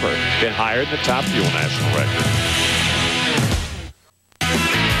has never been higher than the Top Fuel national record.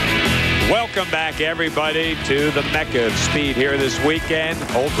 Welcome back, everybody, to the Mecca of speed here this weekend.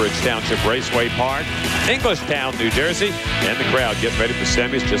 Old Bridge Township Raceway Park, Englishtown, New Jersey, and the crowd getting ready for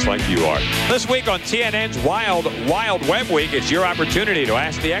semis just like you are. This week on TNN's Wild Web Week, it's your opportunity to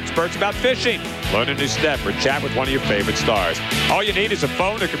ask the experts about fishing, learn a new step, or chat with one of your favorite stars. All you need is a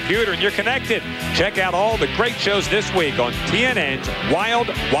phone or computer, and you're connected. Check out all the great shows this week on TNN's Wild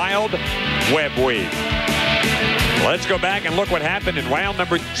Web Week. Let's go back and look what happened in round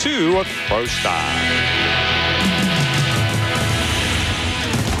number 2 of Pro Stock.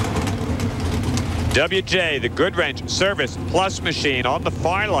 WJ, the Goodwrench Service Plus machine on the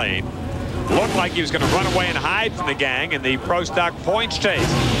far lane, looked like he was going to run away and hide from the gang in the Pro Stock points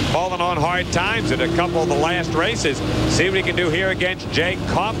chase. Falling on hard times at a couple of the last races. See what he can do here against Jake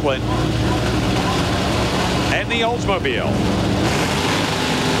Coughlin and the Oldsmobile.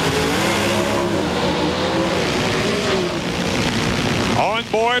 On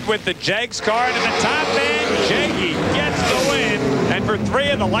board with the Jakes car, and in the top end, Jakey gets the win. And for 3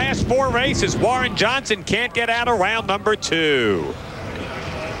 of the last 4 races, Warren Johnson can't get out of round number 2.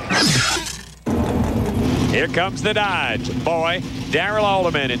 Here comes the Dodge. Boy, Darrell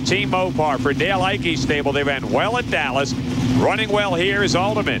Alderman and Team Mopar for Dale Ikey's stable. They ran well at Dallas. Running well here is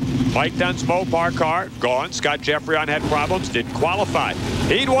Alderman. Mike Dunn's Mopar car, gone. Scott Jeffreyon had problems, didn't qualify.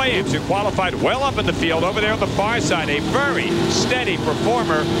 Heath Williams, who qualified well up in the field over there on the far side, a very steady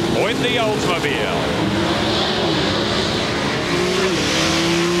performer with the Oldsmobile.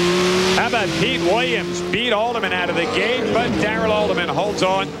 How about Pete Williams beat Alderman out of the gate, but Darrell Alderman holds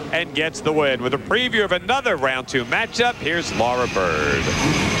on and gets the win. With a preview of another round 2 matchup, here's Laura Bird.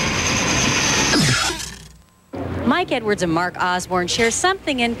 Mike Edwards and Mark Osborne share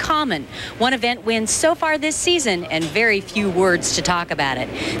something in common. One event wins so far this season and very few words to talk about it.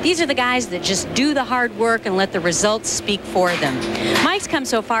 These are the guys that just do the hard work and let the results speak for them. Mike's come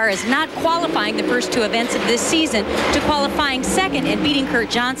so far as not qualifying the first 2 events of this season to qualifying second and beating Kurt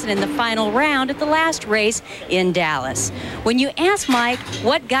Johnson in the final round at the last race in Dallas. When you ask Mike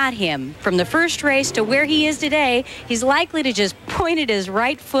what got him from the first race to where he is today, he's likely to just point at his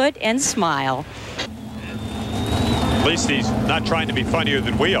right foot and smile. At least he's not trying to be funnier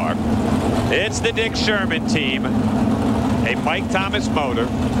than we are. It's the Dick Sherman team. A Mike Thomas motor.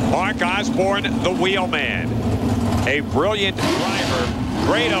 Mark Osborne, the wheelman. A brilliant driver.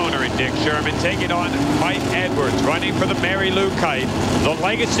 Great owner in Dick Sherman, taking on Mike Edwards, running for the Mary Lou Kite. The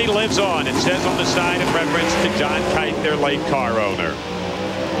legacy lives on, it says on the side in reference to John Kite, their late car owner.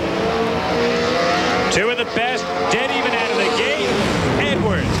 2 of the best, dead even out of the gate. Edwards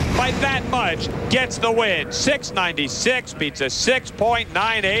by that much, gets the win. 6:96 beats a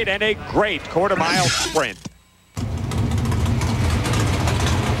 6.98 and a great quarter-mile sprint.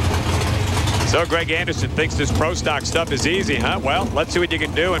 So Greg Anderson thinks this pro stock stuff is easy, huh? Well, let's see what you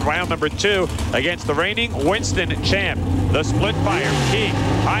can do in round number 2 against the reigning Winston champ, the Split-Fire King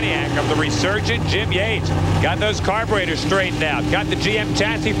Pontiac of the resurgent Jim Yates. Got those carburetors straightened out. Got the GM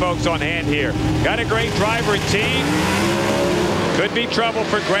chassis folks on hand here. Got a great driver and team. Could be trouble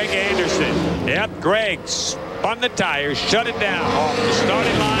for Greg Anderson. Yep, Greg spun the tires, shut it down off the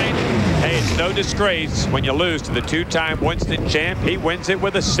starting line. Hey, it's no disgrace when you lose to the 2-time Winston champ. He wins it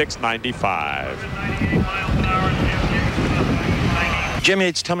with a 6.95. Jim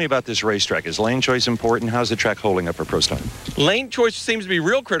Yates, tell me about this racetrack. Is lane choice important? How's the track holding up for pro stock? Lane choice seems to be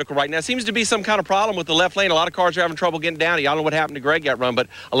real critical right now. Seems to be some kind of problem with the left lane. A lot of cars are having trouble getting down. I don't know what happened to Greg that run, but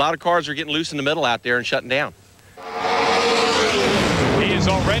a lot of cars are getting loose in the middle out there and shutting down. He has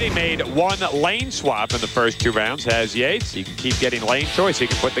already made 1 lane swap in the first 2 rounds, has Yates. He can keep getting lane choice. He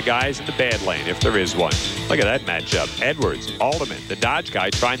can put the guys in the bad lane if there is one. Look at that matchup. Edwards, Alderman, the Dodge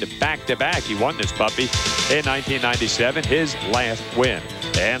guy trying to back-to-back. He won this puppy in 1997, his last win.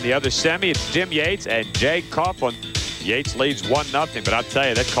 And the other semi, it's Jim Yates and Jay Coughlin. Yates leads 1-0, but I'll tell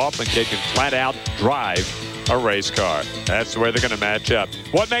you, that Coughlin kid can flat out drive a race car. That's where they're going to match up.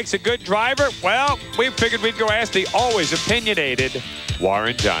 What makes a good driver? Well, we figured we'd go ask the always opinionated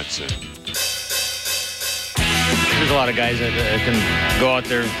Warren Johnson. There's a lot of guys that can go out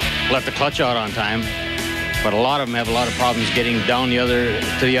there, let the clutch out on time, but a lot of them have a lot of problems getting down to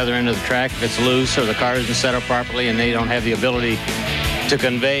the other end of the track if it's loose or the car isn't set up properly and they don't have the ability to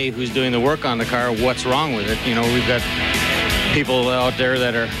convey who's doing the work on the car what's wrong with it. You know, we've got people out there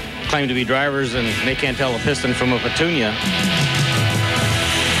that are claim to be drivers and they can't tell a piston from a petunia.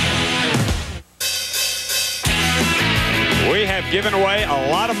 We have given away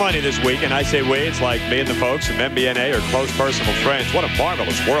a lot of money this week, and I say we, it's like me and the folks from MBNA are close personal friends. What a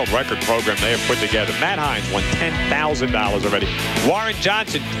marvelous world record program they have put together. Matt Hines won $10,000 already. Warren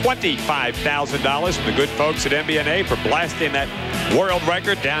Johnson, $25,000 from the good folks at MBNA for blasting that world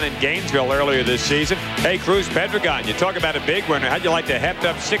record down in Gainesville earlier this season. Hey, Cruz Pedregon, you talk about a big winner. How'd you like to heft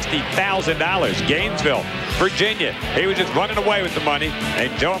up $60,000? Gainesville, Virginia. He was just running away with the money.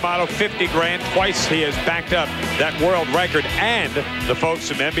 And Joe Amato, 50 grand. Twice he has backed up that world record. And the folks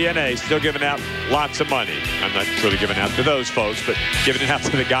from MBNA still giving out lots of money. I'm not really giving out to those folks, but giving it out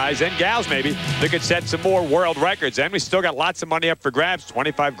to the guys and gals maybe that could set some more world records. And we still got lots of money up for grabs.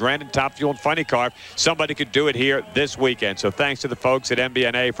 25 grand in Top Fuel and Funny Car. Somebody could do it here this weekend. So thanks to the folks at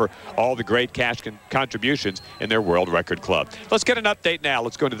MBNA for all the great cash contributions in their world record club. Let's get an update now.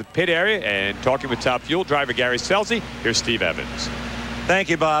 Let's go into the pit area and talking with Top Fuel driver Gary Scelzi. Here's Steve Evans. Thank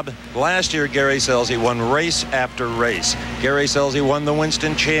you, Bob. Last year, Gary Scelzi won race after race. Gary Scelzi won the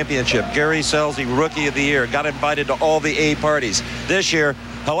Winston Championship. Gary Scelzi, Rookie of the Year, got invited to all the A parties. This year,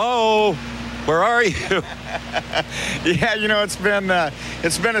 hello, where are you? Yeah, you know, it's been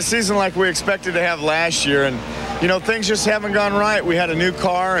a season like we expected to have last year, and you know, things just haven't gone right. We had a new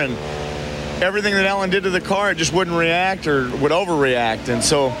car, and everything that Ellen did to the car, it just wouldn't react or would overreact, and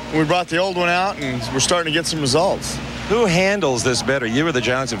so we brought the old one out, and we're starting to get some results. Who handles this better, you or the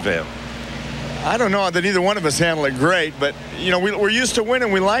Johnson family? I don't know that either one of us handle it great, but you know, we're used to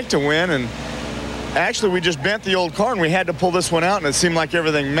winning. We like to win, and actually we just bent the old car and we had to pull this one out, and it seemed like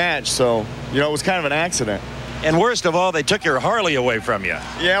everything matched, so you know, it was kind of an accident. And worst of all, they took your Harley away from you.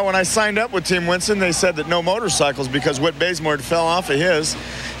 Yeah, when I signed up with Team Winston, they said that no motorcycles because Whit Bazemore had fell off of his.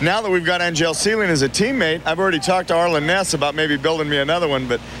 Now that we've got Angel Sealing as a teammate, I've already talked to Arlen Ness about maybe building me another one,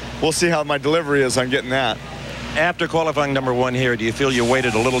 but we'll see how my delivery is on getting that. After qualifying #1 here, do you feel you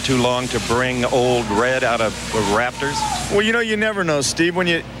waited a little too long to bring old Red out of Raptors? Well, you know, you never know, Steve. When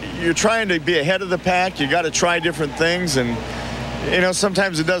you're trying to be ahead of the pack, you got to try different things, and you know,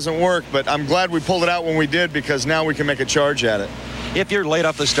 sometimes it doesn't work, but I'm glad we pulled it out when we did because now we can make a charge at it. If you're late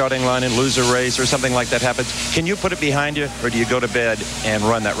off the starting line and lose a race or something like that happens, can you put it behind you, or do you go to bed and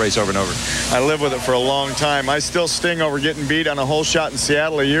run that race over and over? I lived with it for a long time. I still sting over getting beat on a hole shot in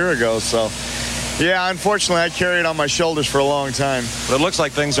Seattle a year ago, so yeah, unfortunately, I carry it on my shoulders for a long time. But it looks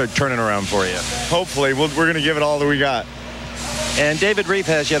like things are turning around for you. Hopefully. We're going to give it all that we got. And David Reef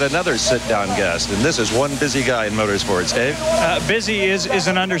has yet another sit-down guest, and this is one busy guy in motorsports. Dave? Busy is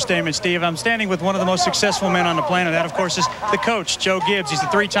an understatement, Steve. I'm standing with one of the most successful men on the planet. That, of course, is the coach, Joe Gibbs. He's the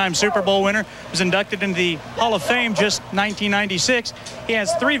 3-time Super Bowl winner, was inducted into the Hall of Fame just 1996. He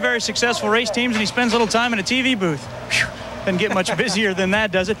has 3 very successful race teams, and he spends a little time in a TV booth. Whew. Doesn't get much busier than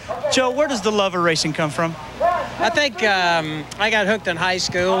that, does it? Joe, where does the love of racing come from? I think I got hooked in high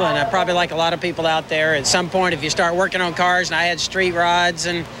school, and I probably like a lot of people out there. At some point, if you start working on cars, and I had street rods,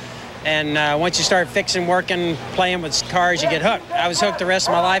 and And once you start fixing, working, playing with cars, you get hooked. I was hooked the rest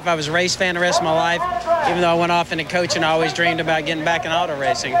of my life. I was a race fan the rest of my life. Even though I went off into coaching, I always dreamed about getting back in auto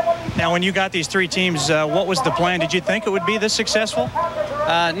racing. Now, when you got these 3 teams, what was the plan? Did you think it would be this successful?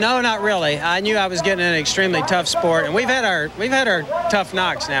 No, not really. I knew I was getting an extremely tough sport, and we've had our tough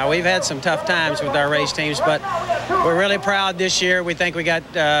knocks now. We've had some tough times with our race teams, but we're really proud this year. We think we got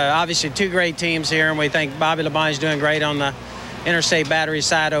obviously 2 great teams here, and we think Bobby LeBon's doing great on the Interstate Battery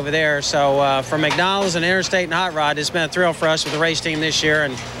side over there. So for McDonald's and Interstate and Hot Rod, it's been a thrill for us with the race team this year,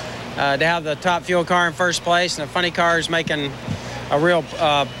 and to have the top fuel car in first place and the funny cars making a real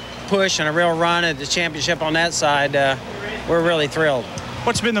push and a real run at the championship on that side, we're really thrilled.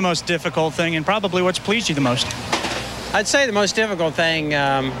 What's been the most difficult thing, and probably what's pleased you the most? I'd say the most difficult thing,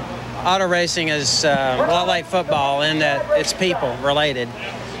 auto racing is a lot like football in that it's people related.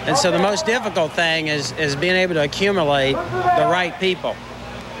 And so the most difficult thing is being able to accumulate the right people.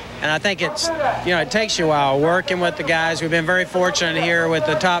 And I think it's, it takes you a while working with the guys. We've been very fortunate here with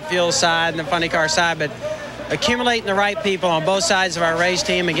the top fuel side and the funny car side, but accumulating the right people on both sides of our race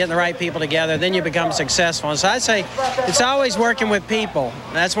team and getting the right people together, then you become successful. And so I'd say it's always working with people.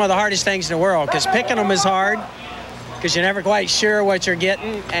 That's one of the hardest things in the world, because picking them is hard, because you're never quite sure what you're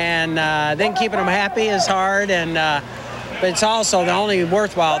getting, and then keeping them happy is hard, and but it's also the only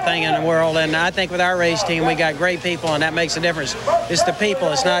worthwhile thing in the world. And I think with our race team, we got great people, and that makes a difference. It's the people.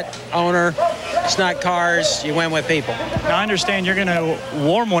 It's not owner. It's not cars. You win with people. Now, I understand you're going to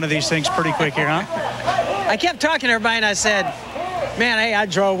warm one of these things pretty quick here, huh? I kept talking to everybody, and I said, man, hey, I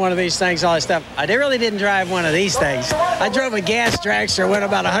drove one of these things, all this stuff. I really didn't drive one of these things. I drove a gas dragster, went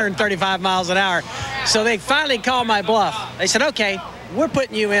about 135 miles an hour. So they finally called my bluff. They said, okay, we're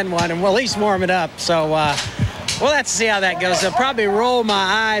putting you in one, and we'll at least warm it up. So we'll have to see how that goes. They'll probably roll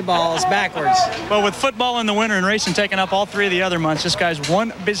my eyeballs backwards. Well, with football in the winter and racing taking up all 3 of the other months, this guy's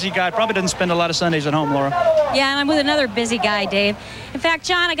one busy guy. Probably doesn't spend a lot of Sundays at home, Laura. Yeah, and I'm with another busy guy, Dave. In fact,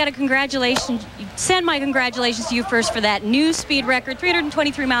 John, I got a send my congratulations to you first for that new speed record,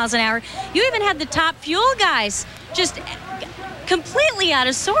 323 miles an hour. You even had the top fuel guys just completely out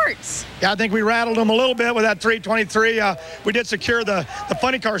of sorts. Yeah, I think we rattled them a little bit with that 323. We did secure the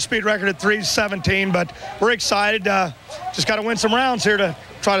funny car speed record at 317, but we're excited. Just got to win some rounds here to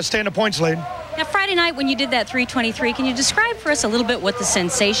try to stay in the points lead. Now, Friday night when you did that 323, can you describe for us a little bit what the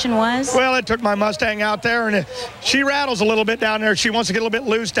sensation was? Well, it took my Mustang out there, and she rattles a little bit down there. She wants to get a little bit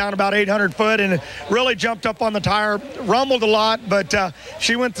loose down about 800 foot, and it really jumped up on the tire, rumbled a lot, but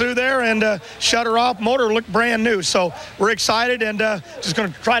she went through there and shut her off. Motor looked brand new, so we're excited and just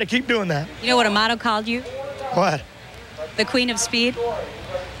going to try to keep doing that. You know what Amato called you? What? The Queen of Speed?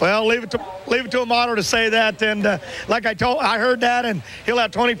 Well, leave it to Amato to say that, and like I heard that, and he'll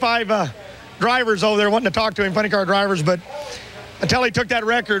have 25 drivers over there wanting to talk to him, funny car drivers, but until he took that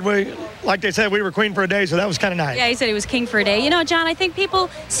record, like they said, we were queen for a day, so that was kind of nice. Yeah, he said he was king for a day. You know, John, I think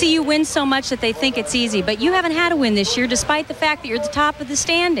people see you win so much that they think it's easy, but you haven't had a win this year, despite the fact that you're at the top of the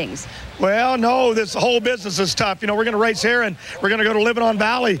standings. Well, no, this whole business is tough. You know, we're going to race here, and we're going to go to Lebanon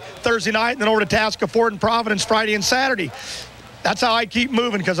Valley Thursday night, and then over to Tasca Ford and Providence Friday and Saturday. That's how I keep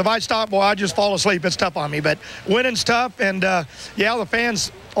moving, because if I stop, boy, I just fall asleep. It's tough on me. But winning's tough, and, yeah, the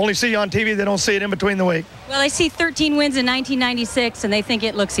fans only see you on TV. They don't see it in between the week. Well, I see 13 wins in 1996, and they think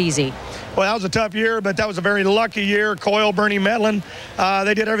it looks easy. Well, that was a tough year, but that was a very lucky year. Coyle, Bernie Medlin,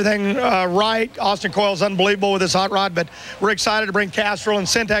 they did everything right. Austin Coyle's unbelievable with his hot rod, but we're excited to bring Castrol and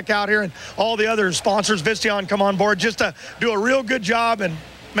Syntec out here and all the other sponsors, Visteon, come on board just to do a real good job and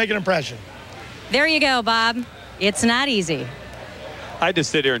make an impression. There you go, Bob. It's not easy. I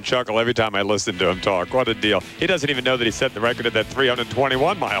just sit here and chuckle every time I listen to him talk. What a deal. He doesn't even know that he set the record at that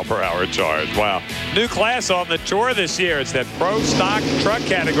 321 mile per hour charge. Wow. New class on the tour this year. It's that pro stock truck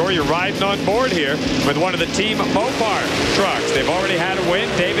category. You're riding on board here with one of the team Mopar trucks. They've already had a win.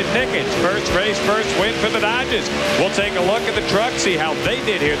 David Nickens, first race, first win for the Dodgers. We'll take a look at the truck, see how they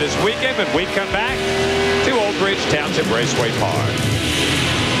did here this weekend when we come back to Old Bridge Township Raceway Park.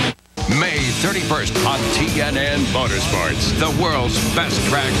 May 31st on TNN Motorsports. The world's best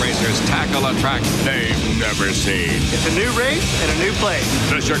drag racers tackle a track they've never seen. It's a new race and a new place.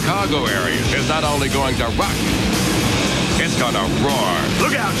 The Chicago area is not only going to rock, it's going to roar.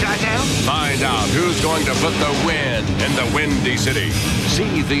 Look out, Chi-Town. Find out who's going to put the win in the Windy City.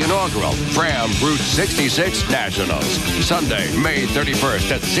 See the inaugural Fram Route 66 Nationals. Sunday, May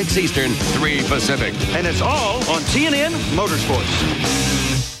 31st at 6 Eastern, 3 Pacific. And it's all on TNN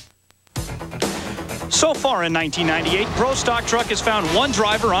Motorsports. So far in 1998, Pro Stock Truck has found one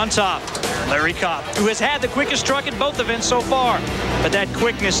driver on top, Larry Kopp, who has had the quickest truck at both events so far. But that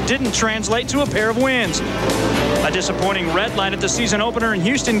quickness didn't translate to a pair of wins. A disappointing red light at the season opener in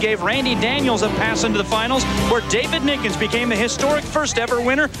Houston gave Randy Daniels a pass into the finals, where David Nickens became the historic first-ever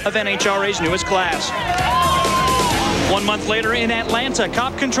winner of NHRA's newest class. 1 month later in Atlanta,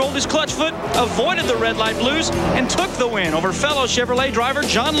 Kopp controlled his clutch foot, avoided the red light blues, and took the win over fellow Chevrolet driver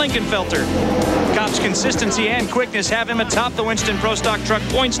John Linkenfelter. Kopp's consistency and quickness have him atop the Winston Pro Stock Truck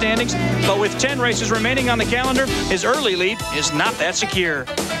point standings, but with 10 races remaining on the calendar, his early lead is not that secure.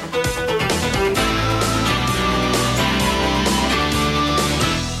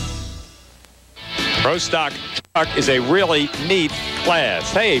 Pro Stock Truck is a really neat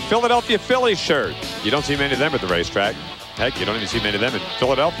class. Hey, Philadelphia Phillies shirt. You don't see many of them at the racetrack. Heck, you don't even see many of them in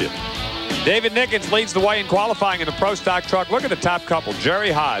Philadelphia. David Nickens leads the way in qualifying in the Pro Stock Truck. Look at the top couple.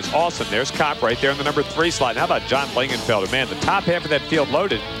 Jerry Haas, awesome. There's Kopp right there in the number 3 slot. How about John Lingenfelder? Man, the top half of that field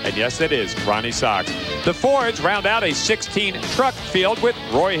loaded. And yes, it is Ronnie Sox. The Fords round out a 16 truck field with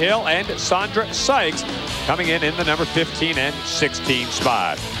Roy Hill and Sandra Sykes coming in the number 15 and 16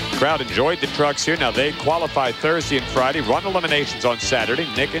 spot. Crowd enjoyed the trucks here. Now they qualify Thursday and Friday, run eliminations on Saturday.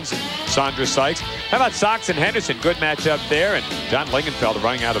 Nickens and Sandra Sykes. How about Sox and Henderson? Good matchup there. And John Lingenfelder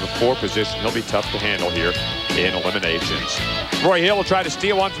running out of the 4 position. He'll be tough to handle here in eliminations. Roy Hill will try to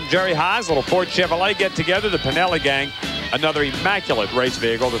steal one from Jerry Haas. Little Ford Chevrolet get together. The Pinelli gang, another immaculate race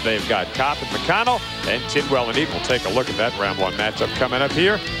vehicle that they've got. Kopp and McConnell and Tidwell and Eaton. We'll take a look at that round 1 matchup coming up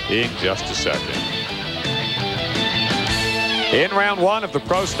here in just a second. In round 1 of the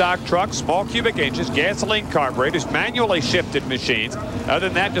Pro Stock Truck, small cubic inches, gasoline carburetors, manually shifted machines. Other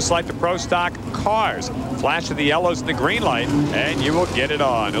than that, just like the Pro Stock cars, flash of the yellows and the green light, and you will get it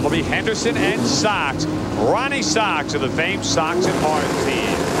on. It'll be Henderson and Sox. Ronnie Sox of the famed Sox and Hard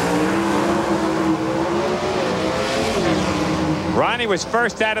team. Ronnie was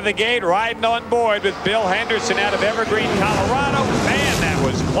first out of the gate, riding on board with Bill Henderson out of Evergreen, Colorado. Man, that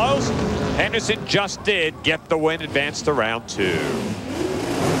was close. Henderson just did get the win, advance to round 2.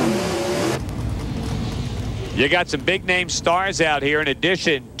 You got some big name stars out here in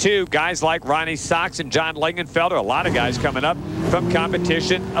addition to guys like Ronnie Sox and John Lingenfelder. A lot of guys coming up from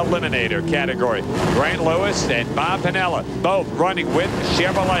competition eliminator category. Grant Lewis and Bob Pinella, both running with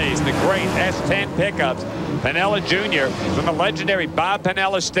Chevrolets, the great S10 pickups. Pinella Jr. from the legendary Bob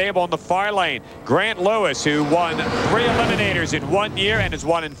Pinella stable in the far lane. Grant Lewis, who won 3 eliminators in 1 year and has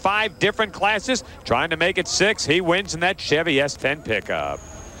won in 5 different classes, trying to make it 6. He wins in that Chevy S10 pickup.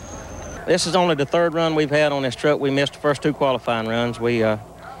 This is only the 3rd run we've had on this truck. We missed the first 2 qualifying runs. We're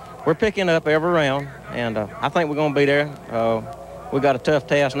picking up every round, and I think we're going to be there. We got a tough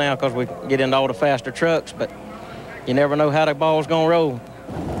task now because we get into all the faster trucks, but you never know how the ball's going to roll.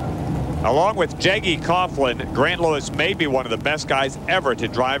 Along with Jaggy Coughlin, Grant Lewis may be one of the best guys ever to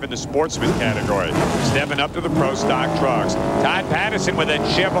drive in the sportsman category. Stepping up to the Pro Stock Trucks. Todd Patterson with a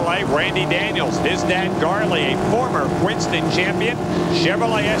Chevrolet. Randy Daniels, his dad Garley, a former Winston champion.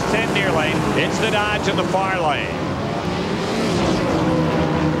 Chevrolet S10 near lane. It's the Dodge in the far lane.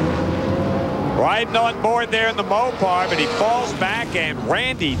 Riding on board there in the Mopar, but he falls back, and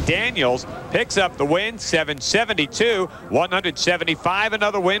Randy Daniels picks up the win, 772, 175,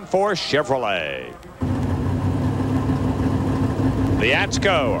 another win for Chevrolet. The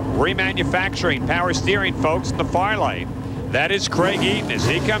Atco remanufacturing power steering folks in the far lane. That is Craig Eaton as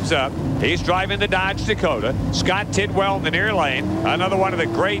he comes up. He's driving the Dodge Dakota. Scott Tidwell in the near lane. Another one of the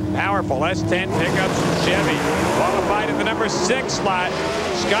great, powerful S10 pickups from Chevy. Qualified in the number 6 slot.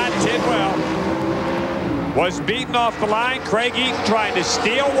 Scott Tidwell was beaten off the line. Craig Eaton trying to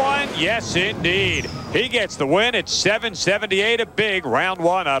steal one. Yes, indeed. He gets the win at 778, a big round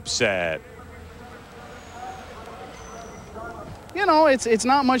 1 upset. You know, it's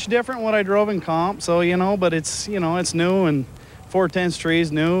not much different what I drove in comp, so, you know, but it's, you know, it's new, and 410's tree's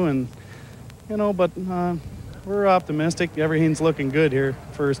new, and, you know, but we're optimistic. Everything's looking good here,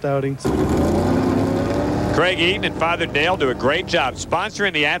 first outings. Craig Eaton and Father Dale do a great job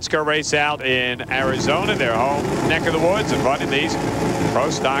sponsoring the Atco race out in Arizona, their home neck of the woods, and running these Pro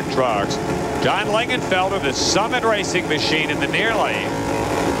Stock trucks. John Lingenfelder, the Summit Racing machine in the near lane.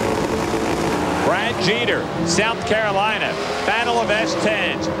 Brad Jeter, South Carolina, battle of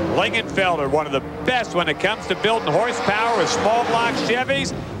S10s. Lingenfelder, one of the best when it comes to building horsepower with small block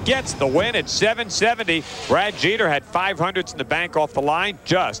Chevys, gets the win at 770. Brad Jeter had 500s in the bank off the line,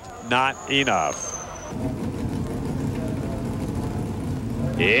 just not enough.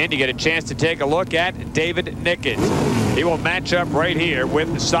 And you get a chance to take a look at David Nickens. He will match up right here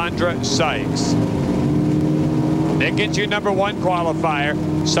with Sandra Sykes. Nickens, your number 1 qualifier.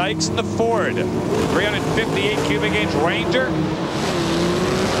 Sykes in the Ford 358 cubic inch Ranger.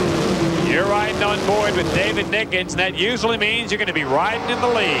 You're riding on board with David Nickens, and that usually means you're going to be riding in the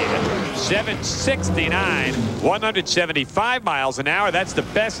lead. 7:69, 175 miles an hour. That's the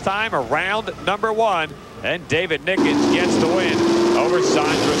best time around number 1. And David Nickens gets the win over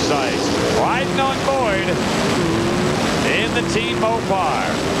Sandra Sykes. Riding on board in the Team Mopar.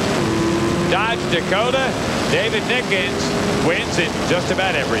 Dodge Dakota, David Nickens wins in just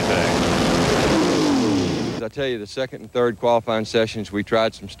about everything. I tell you, the second and third qualifying sessions, we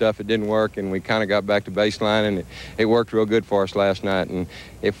tried some stuff that didn't work, and we kind of got back to baseline, and it worked real good for us last night. And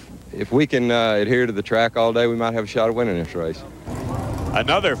if we can adhere to the track all day, we might have a shot at winning this race.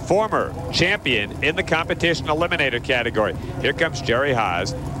 Another former champion in the competition eliminator category. Here comes Jerry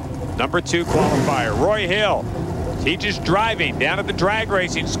Haas, number 2 qualifier. Roy Hill teaches driving down at the drag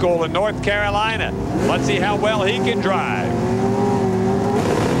racing school in North Carolina. Let's see how well he can drive.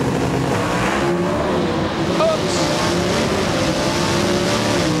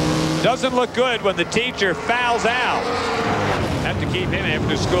 Doesn't look good when the teacher fouls out. Have to keep him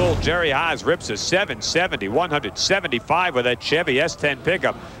after school. Jerry Haas rips a 770, 175 with that Chevy S10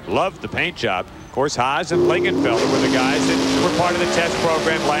 pickup. Loved the paint job. Of course, Haas and Lingenfelder were the guys that were part of the test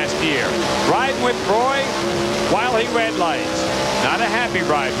program last year. Riding with Roy while he red lights. Not a happy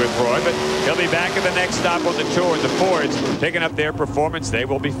ride with Roy, but he'll be back at the next stop on the tour. And the Fords picking up their performance. They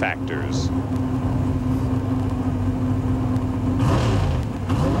will be factors.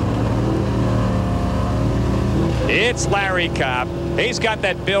 It's Larry Kopp. He's got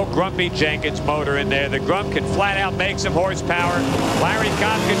that Bill Grumpy Jenkins motor in there. The Grump can flat out make some horsepower. Larry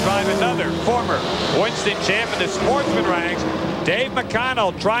Kopp can drive another former Winston champ in the sportsman ranks. Dave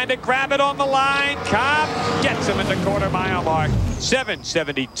McConnell trying to grab it on the line. Kopp gets him at the quarter-mile mark.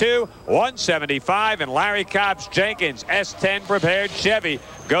 772, 175, and Larry Kopp's Jenkins S10 prepared Chevy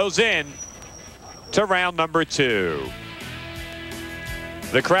goes in to round number 2.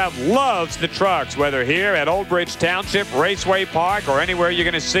 The crowd loves the trucks, whether here at Old Bridge Township, Raceway Park, or anywhere you're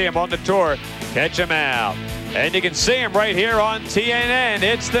going to see them on the tour. Catch them out. And you can see them right here on TNN.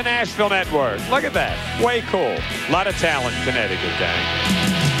 It's the Nashville Network. Look at that. Way cool. A lot of talent in Connecticut, gang.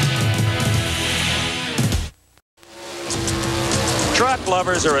 Truck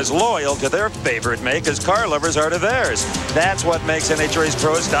lovers are as loyal to their favorite make as car lovers are to theirs. That's what makes NHRA's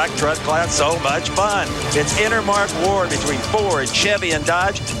Pro Stock Truck class so much fun. It's intermark war between Ford, Chevy, and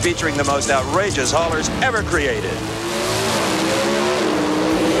Dodge, featuring the most outrageous haulers ever created.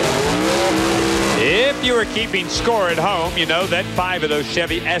 If you were keeping score at home, you know that 5 of those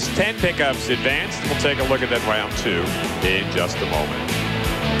Chevy S10 pickups advanced. We'll take a look at that round 2 in just a moment.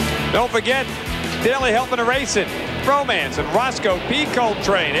 Don't forget, Daily Helping of Racing, Romance, and Roscoe P.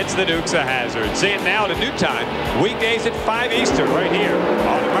 Coltrane. It's the Dukes of Hazzard. See it now at a new time, weekdays at 5 Eastern, right here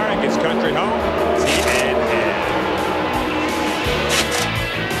on America's Country Home, TNN.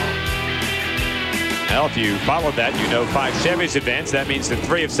 Well, if you followed that, you know 5 Chevys advanced. That means that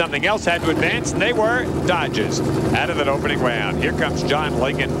 3 of something else had to advance, and they were Dodges out of that opening round. Here comes John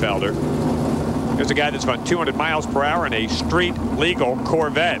Lingenfelder. There's a guy that's run 200 miles per hour in a street-legal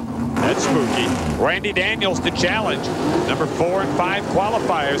Corvette. That's spooky. Randy Daniels to challenge. Number 4 and 5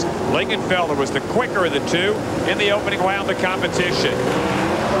 qualifiers. Lingenfelder was the quicker of the 2 in the opening round of the competition.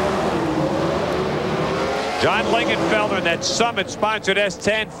 John Lingenfelder in that Summit-sponsored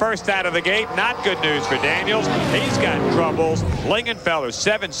S10 first out of the gate. Not good news for Daniels. He's got troubles. Lingenfelder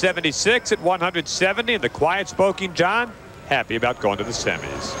 776 at 170. And the quiet-spoken John happy about going to the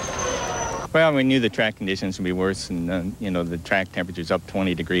semis. Well, we knew the track conditions would be worse, and you know, the track temperature's up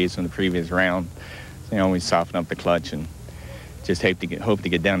 20 degrees from the previous round. So, you know, we soften up the clutch and just hope to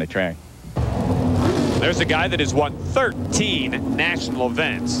get down the track. There's a guy that has won 13 national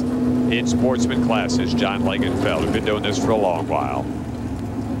events in sportsman classes, John Lingenfelder. Been doing this for a long while.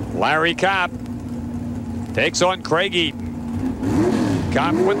 Larry Kopp takes on Craig Eaton.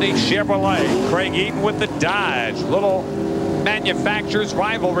 Kopp with the Chevrolet, Craig Eaton with the Dodge. Little manufacturer's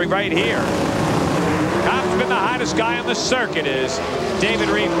rivalry right here. Kopp's been the hottest guy on the circuit, as David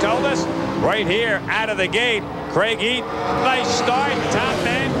Reeve told us. Right here, out of the gate, Craig Eaton, nice start, top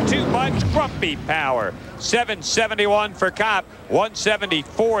end, too much grumpy power. 771 for Kopp,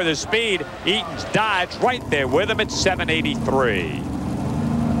 174 the speed. Eaton's Dodge right there with him at 783.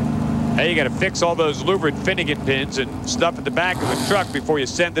 Hey, you got to fix all those lubricant Finnegan pins and stuff at the back of the truck before you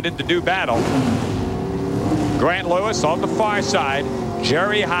send it into new battle. Grant Lewis on the far side,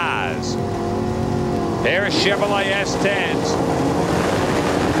 Jerry Haas. Pair of Chevrolet S10s.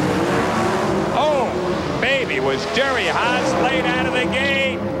 Oh, baby, was Jerry Haas late out of the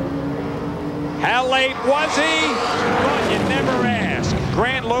gate? How late was he? Well, you never ask.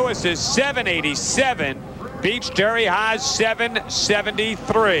 Grant Lewis is 787. beats Jerry Haas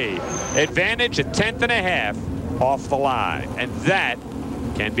 773. Advantage a 10.5 off the line, and that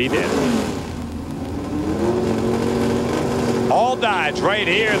can be done. All Dodge right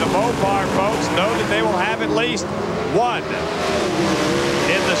here. The Mopar folks know that they will have at least one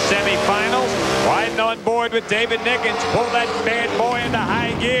in the semifinals. Riding on board with David Nickens. Pull that bad boy into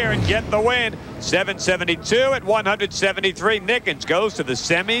high gear and get the win. 772 at 173. Nickens goes to the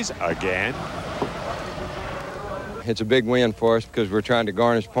semis again. It's a big win for us because we're trying to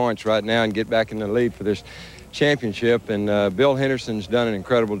garnish points right now and get back in the lead for this championship. And Bill Henderson's done an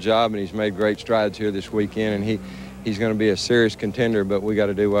incredible job, and he's made great strides here this weekend. And he's going to be a serious contender, but we got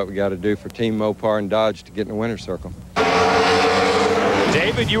to do what we got to do for Team Mopar and Dodge to get in the winner's circle.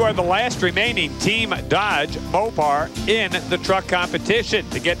 David, you are the last remaining Team Dodge Mopar in the truck competition.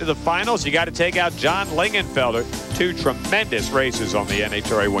 To get to the finals, you got to take out John Lingenfelder. 2 tremendous races on the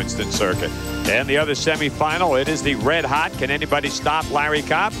NHRA Winston circuit. And the other semifinal, it is the red hot. Can anybody stop Larry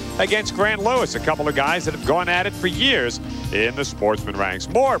Kopp against Grant Lewis? A couple of guys that have gone at it for years in the sportsman ranks.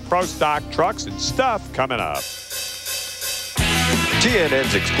 More pro stock trucks and stuff coming up.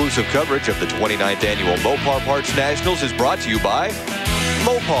 TNN's exclusive coverage of the 29th Annual Mopar Parts Nationals is brought to you by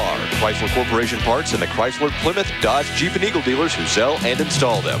Mopar, Chrysler Corporation parts and the Chrysler, Plymouth, Dodge, Jeep, and Eagle dealers who sell and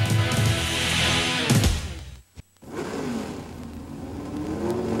install them.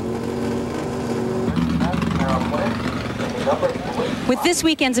 With this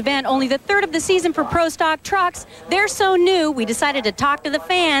weekend's event, only the 3rd of the season for Pro Stock trucks, they're so new, we decided to talk to the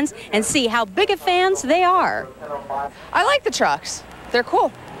fans and see how big of fans they are. I like the trucks. They're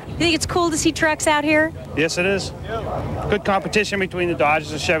cool. You think it's cool to see trucks out here? Yes, it is. Good competition between the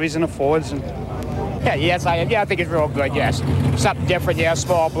Dodges, the Chevys, and the Fords. And I think it's real good, yes. Something different, yeah,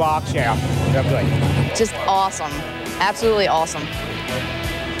 small blocks, yeah. Real good. Just awesome. Absolutely awesome.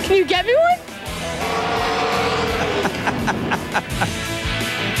 Can you get me one?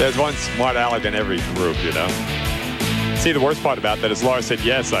 There's one smart aleck in every group, you know. See, the worst part about that is Laura said,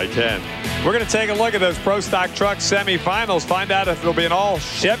 yes, I can. We're going to take a look at those Pro Stock Truck semifinals, find out if it'll be an all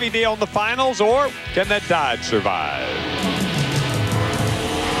Chevy deal in the finals, or can that Dodge survive?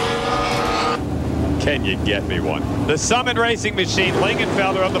 Can you get me one? The Summit Racing Machine,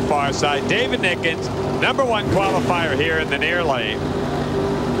 Lingenfelder on the far side. David Nickens, #1 qualifier here in the near lane.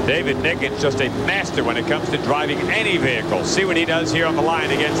 David Nickens, just a master when it comes to driving any vehicle. See what he does here on the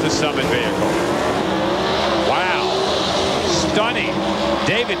line against the Summit vehicle. Wow. Stunning.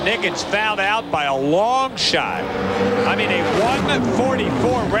 David Nickens fouled out by a long shot. I mean, a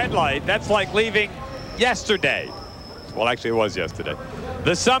 144 red light. That's like leaving yesterday. Well, actually, it was yesterday.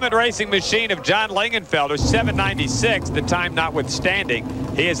 The Summit Racing Machine of John Lingenfelder, 796, the time notwithstanding.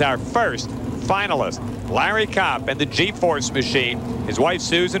 He is our first finalist. Larry Kopp and the G-Force machine. His wife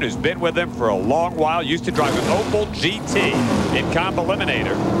Susan, who's been with him for a long while, used to drive an Opel GT in Comp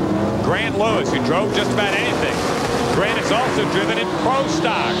Eliminator. Grant Lewis, who drove just about anything. Grant has also driven in Pro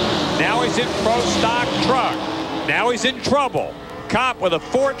Stock. Now he's in Pro Stock truck. Now he's in trouble. Kopp with a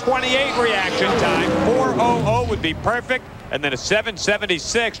 4:28 reaction time. 4:00 would be perfect. And then a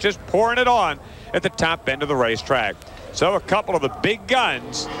 7:76, just pouring it on at the top end of the racetrack. So a couple of the big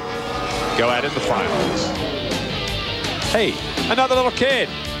guns go out in the finals. Hey, another little kid.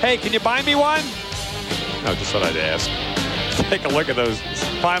 Hey, can you buy me one? No, just thought I'd ask. Take a look at those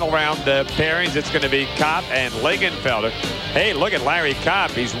final round pairings. It's going to be Kopp and Lingenfelder. Hey, look at Larry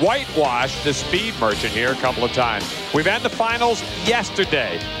Kopp. He's whitewashed the speed merchant here a couple of times. We've had the finals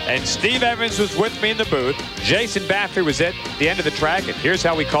yesterday, and Steve Evans was with me in the booth. Jason Baffer was at the end of the track, and here's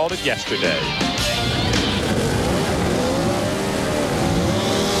how we called it yesterday.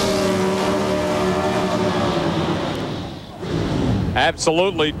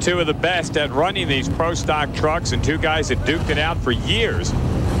 Absolutely 2 of the best at running these Pro Stock trucks, and 2 guys that duked it out for years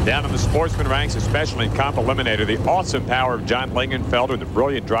down in the sportsman ranks, especially in Comp Eliminator. The awesome power of John Lingenfelder, the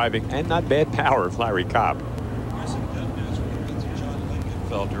brilliant driving and not bad power of Larry Kopp.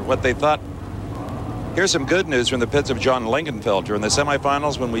 What they thought. Here's some good news from the pits of John Lingenfelder. In the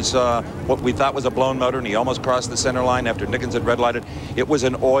semifinals, when we saw what we thought was a blown motor and he almost crossed the center line after Nickens had red lighted, it was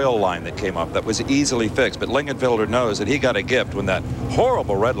an oil line that came up that was easily fixed. But Lingenfelder knows that he got a gift when that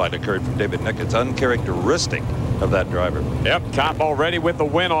horrible red light occurred from David Nickens, uncharacteristic of that driver. Yep, Kopp already with the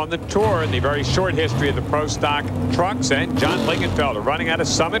win on the tour in the very short history of the Pro Stock trucks. And John Lingenfelder running out of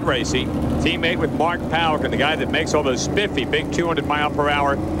Summit Racing, teammate with Mark Powell, and the guy that makes all those spiffy big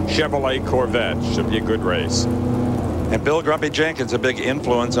 200-mile-per-hour Chevrolet Corvettes. Should be a good race. And Bill Grumpy Jenkins, a big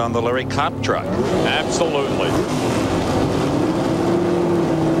influence on the Larry Kopp truck. Absolutely.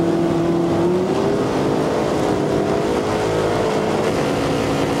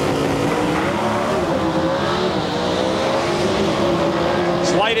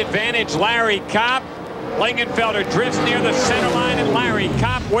 late advantage, Larry Kopp. Lingenfelder drifts near the center line, and Larry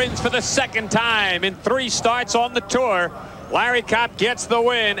Kopp wins for the second time in 3 starts on the tour. Larry Kopp gets the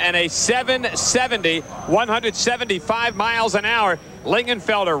win, and a 770, 175 miles an hour.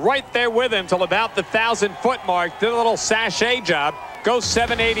 Lingenfelder right there with him till about the 1,000-foot mark. Did a little sachet job. Goes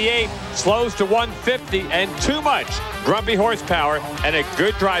 788, slows to 150, and too much grumpy horsepower, and a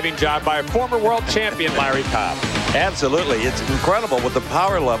good driving job by a former world champion, Larry Kopp. Absolutely. It's incredible with the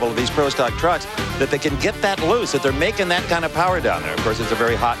power level of these Pro Stock trucks that they can get that loose, that they're making that kind of power down there. Of course, it's a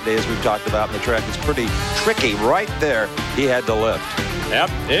very hot day, as we've talked about, and the track is pretty tricky. Right there, he had to lift. Yep,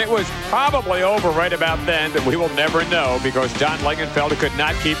 it was probably over right about then, but we will never know because John Lingenfelder could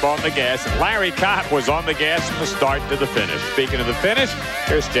not keep on the gas, and Larry Kopp was on the gas from the start to the finish. Speaking of the finish,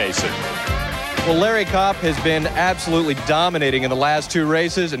 here's Jason. Well, Larry Kopp has been absolutely dominating in the last 2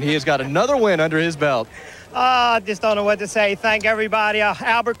 races, and he has got another win under his belt. I just don't know what to say. Thank everybody.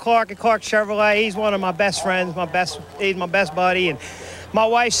 Albert Clark at Clark Chevrolet. He's one of my best friends. He's my best buddy. And my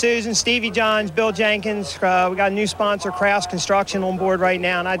wife, Susan, Stevie Johns, Bill Jenkins. We got a new sponsor, Kraus Construction, on board right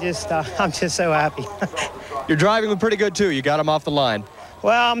now, and I'm just so happy. You're driving pretty good, too. You got him off the line.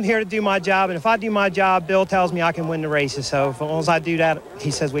 Well, I'm here to do my job, and if I do my job, Bill tells me I can win the races. So as long as I do that,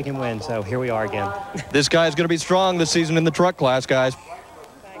 he says we can win. So here we are again. This guy's going to be strong this season in the truck class, guys.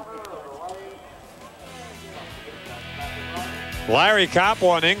 Larry Kopp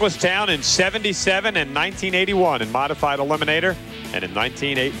won Englishtown in '77 and 1981 in modified eliminator, and in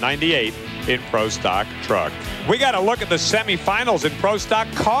 1998 in Pro Stock truck. We got to look at the semifinals in Pro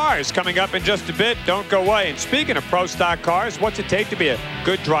Stock cars coming up in just a bit. Don't go away. And speaking of Pro Stock cars, what's it take to be a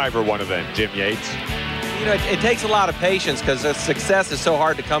good driver one of them, Jim Yates? You know, it takes a lot of patience because success is so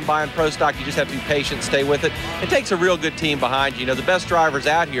hard to come by in Pro Stock. You just have to be patient, stay with it. It takes a real good team behind you. You know, the best drivers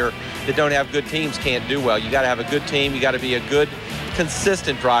out here that don't have good teams can't do well. You got to have a good team. You got to be a good,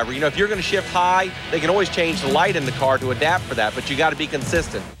 consistent driver. You know, if you're going to shift high, they can always change the light in the car to adapt for that, but you got to be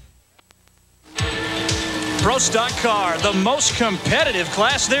consistent. Pro Stock car, the most competitive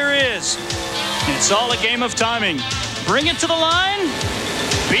class there is. It's all a game of timing. Bring it to the line,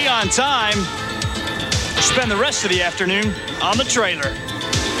 be on time, spend the rest of the afternoon on the trailer.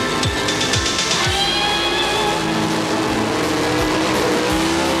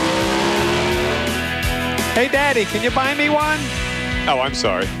 Hey, Daddy, can you buy me one? Oh, I'm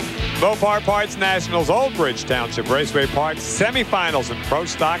sorry. Mopar Parts Nationals, Old Bridge Township Raceway Park semifinals in Pro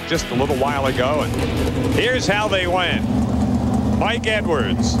Stock just a little while ago, and here's how they went. Mike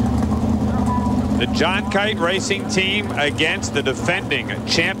Edwards, the John Kite Racing team against the defending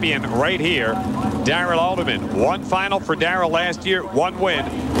champion right here, Darrell Alderman. One final for Darrell last year, one win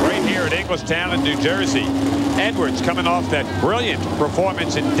right here at Englishtown in New Jersey. Edwards coming off that brilliant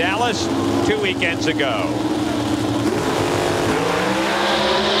performance in Dallas 2 weekends ago.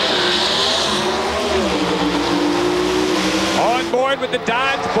 On board with the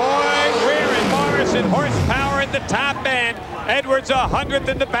Dodge boy, Rear and Morrison horsepower at the top end. Edwards 100th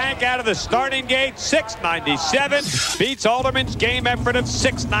in the bank out of the starting gate, 697. Beats Alderman's game effort of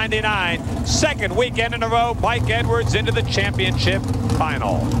 699. Second weekend in a row, Mike Edwards into the championship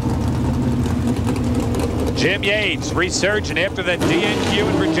final. Jim Yates resurging after the DNQ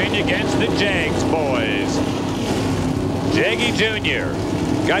in Virginia against the Jags boys. Jaggy Jr.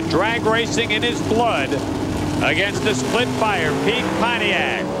 got drag racing in his blood against the split fire Pete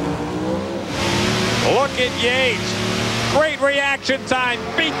Pontiac. Look at Yates. Great reaction time.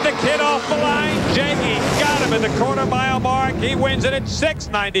 Beat the kid off the line. Jaggy got him at the quarter-mile mark. He wins it at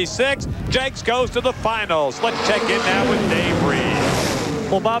 696. Jakes goes to the finals. Let's check in now with Dave Reed.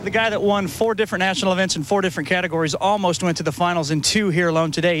 Well, Bob, the guy that won 4 different national events in 4 different categories almost went to the finals in 2 here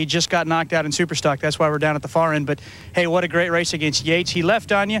alone today. He just got knocked out in Superstock. That's why we're down at the far end. But, hey, what a great race against Yates. He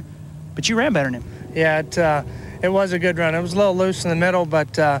left on you, but you ran better than him. Yeah, it was a good run. It was a little loose in the middle,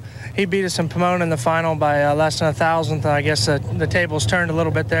 but he beat us in Pomona in the final by less than 1,000th. I guess the tables turned a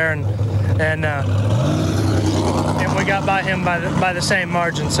little bit there, and we got by him by the same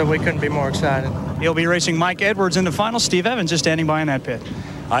margin, so we couldn't be more excited. He'll be racing Mike Edwards in the final. Steve Evans is standing by in that pit.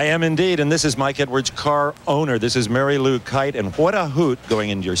 I am indeed, and this is Mike Edwards' car owner. This is Mary Lou Kite, and what a hoot going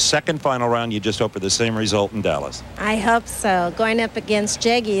into your second final round. You just hope for the same result in Dallas. I hope so. Going up against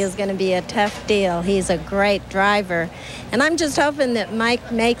Jaggy is going to be a tough deal. He's a great driver, and I'm just hoping that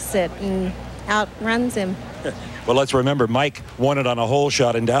Mike makes it and outruns him. Well, let's remember, Mike won it on a hole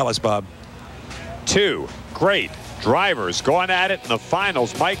shot in Dallas, Bob. 2 great drivers going at it in the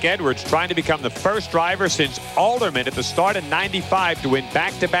finals. Mike Edwards trying to become the first driver since Alderman at the start of '95 to win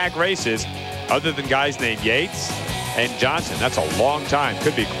back-to-back races, other than guys named Yates and Johnson. That's a long time.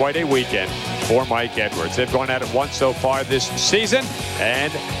 Could be quite a weekend for Mike Edwards. They've gone at it once so far this season,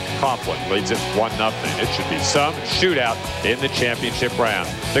 and Coughlin leads it 1-0. It should be some shootout in the championship round.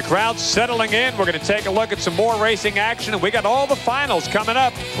 The crowd's settling in. We're going to take a look at some more racing action, and we got all the finals coming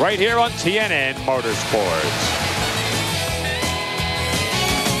up right here on TNN Motorsports.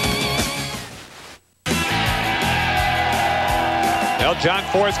 Well, John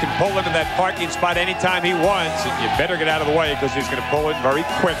Force can pull into that parking spot anytime he wants, and you better get out of the way because he's going to pull in very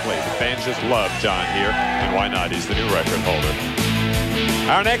quickly. The fans just love John here, and why not? He's the new record holder.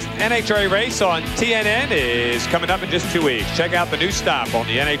 Our next NHRA race on TNN is coming up in just 2 weeks. Check out the new stop on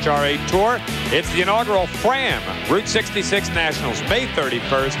the NHRA Tour. It's the inaugural Fram Route 66 Nationals, May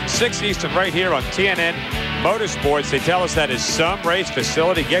 31st, 6 Eastern, right here on TNN Motorsports. They tell us that is some race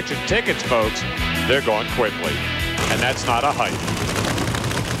facility. Get your tickets, folks. They're going quickly, and that's not a hype.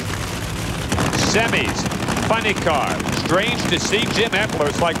 Semis, funny car. Strange to see Jim Epler.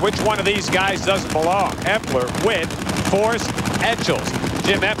 It's like, which one of these guys doesn't belong? Epler, Witt, Force, Etchels.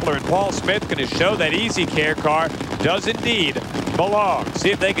 Jim Epler and Paul Smith going to show that Easy Care car does indeed belong.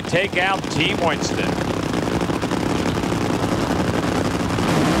 See if they can take out Team Winston.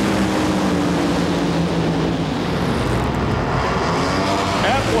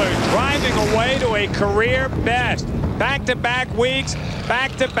 Epler driving away to a career best. Back-to-back weeks,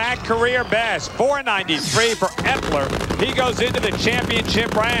 back-to-back career best. 493 for Epler. He goes into the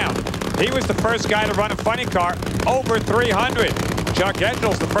championship round. He was the first guy to run a funny car over 300. Chuck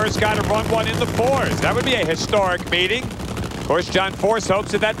Etchels, the first guy to run one in the fours. That would be a historic meeting. Of course, John Force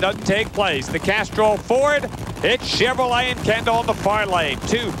hopes that doesn't take place. The Castrol Ford, it's Chevrolet and Kendall on the far lane.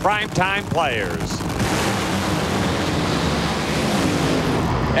 Two primetime players.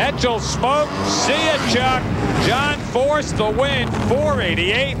 Etchels smoke. See ya, Chuck. John Force the win.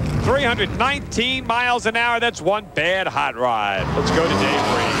 488, 319 miles an hour. That's one bad hot ride. Let's go to Dave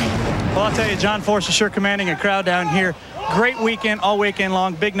Reed. Well, I'll tell you, John Force is sure commanding a crowd down here. Great weekend, all weekend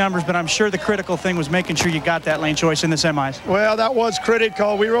long, big numbers, but I'm sure the critical thing was making sure you got that lane choice in the semis. Well, that was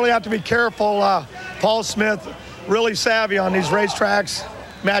critical. We really have to be careful. Paul Smith, really savvy on these racetracks,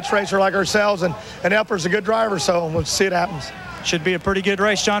 match racer like ourselves, and Epler's a good driver, so we'll see what happens. Should be a pretty good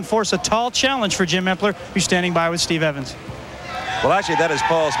race. John Force, a tall challenge for Jim Epler, who's standing by with Steve Evans. Well, actually, that is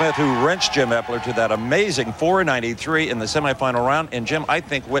Paul Smith who wrenched Jim Epler to that amazing 493 in the semifinal round. And, Jim, I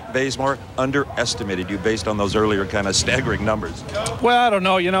think Whit Bazemore underestimated you based on those earlier kind of staggering numbers. Well, I don't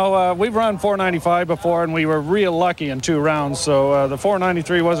know. You know, we've run 495 before, and we were real lucky in 2 rounds. So the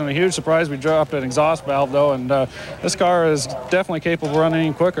 493 wasn't a huge surprise. We dropped an exhaust valve, though, and this car is definitely capable of running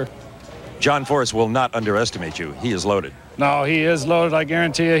even quicker. John Force will not underestimate you. He is loaded. No, he is loaded. I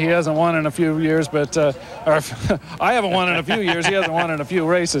guarantee you. He hasn't won in a few years, but I haven't won in a few years. He hasn't won in a few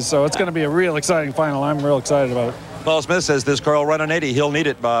races, so it's going to be a real exciting final. I'm real excited about it. Paul Smith says this car will run an 80. He'll need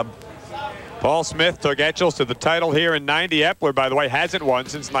it, Bob. Paul Smith took Etchels to the title here in 90. Epler, by the way, hasn't won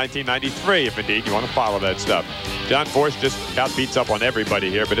since 1993, if indeed you want to follow that stuff. John Force just about beats up on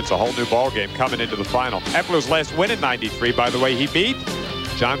everybody here, but it's a whole new ball game coming into the final. Epler's last win in 93, by the way, he beat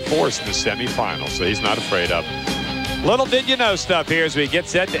John Force in the semifinal, so he's not afraid of. Little did you know stuff here as we get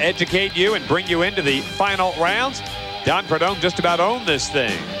set to educate you and bring you into the final rounds. Don Perdome just about owned this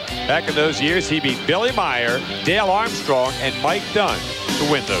thing. Back in those years, he beat Billy Meyer, Dale Armstrong, and Mike Dunn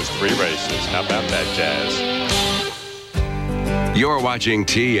to win those 3 races. How about that, Jazz? You're watching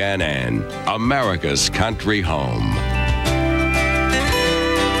TNN, America's country home.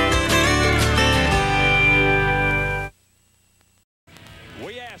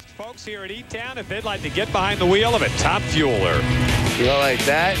 Here at E-Town if they'd like to get behind the wheel of a top fueler. You go like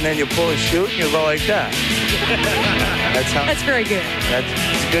that, and then you pull a chute, and you go like that. That's very good. That's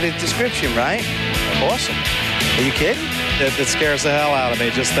a good description, right? Awesome. Are you kidding? It scares the hell out of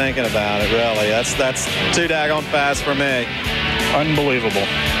me just thinking about it, really. That's too daggone fast for me. Unbelievable.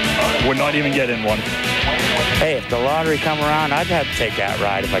 Would not even get in one. Hey, if the lottery come around, I'd have to take that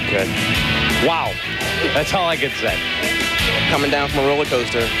ride if I could. Wow. That's all I could say. Coming down from a roller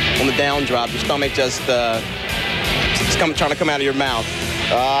coaster on the down drop, your stomach just trying to come out of your mouth.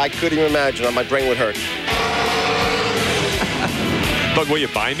 I couldn't even imagine. My brain would hurt. But will you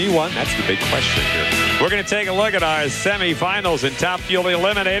buy me one? That's the big question here. We're going to take a look at our semifinals in Top Fuel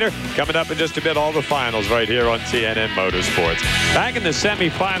Eliminator. Coming up in just a bit, all the finals right here on TNN Motorsports. Back in the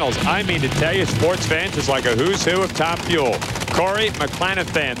semifinals, I mean to tell you, sports fans, is like a who's who of Top Fuel. Corey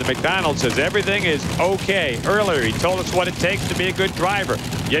McClanathan, the McDonald's, says everything is okay. Earlier, he told us what it takes to be a good driver.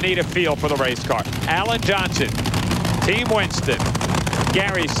 You need a feel for the race car. Alan Johnson, Team Winston,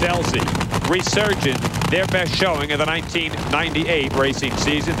 Gary Scelzi, Resurgent, their best showing of the 1998 racing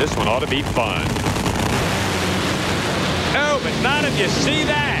season. This one ought to be fun. but none of you see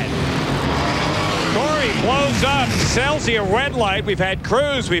that. Corey blows up. Scelzi a red light. We've had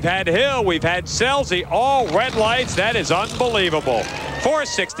Cruz, we've had Hill, we've had Scelzi, all red lights. That is unbelievable.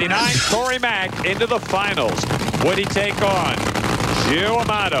 469, Corey Mack into the finals. Would he take on Joe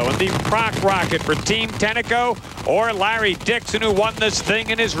Amato in the Proc Rocket for Team Tenneco, or Larry Dixon, who won this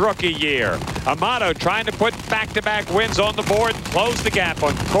thing in his rookie year? Amato trying to put back-to-back wins on the board and close the gap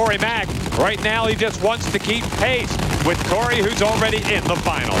on Corey Mack. Right now, he just wants to keep pace with Corey, who's already in the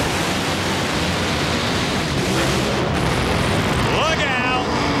final. Look out!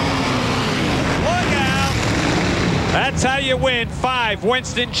 Look out! That's how you win 5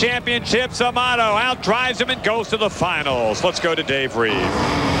 Winston Championships. Amato outdrives him and goes to the finals. Let's go to Dave Reeve.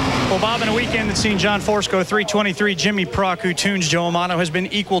 Well, Bob, in a weekend that's seen John Force go 323, Jimmy Proc, who tunes Joe Amato, has been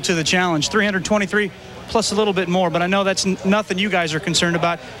equal to the challenge. 323 plus a little bit more, but I know that's nothing you guys are concerned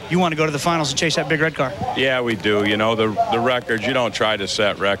about. You want to go to the finals and chase that big red car. Yeah, we do. You know, the records, you don't try to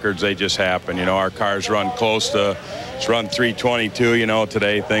set records. They just happen. You know, our cars run close to, it's run 322. You know,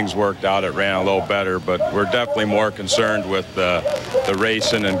 today things worked out. It ran a little better, but we're definitely more concerned with the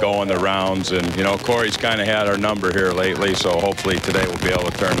racing and going the rounds. And, you know, Corey's kind of had our number here lately, so hopefully today we'll be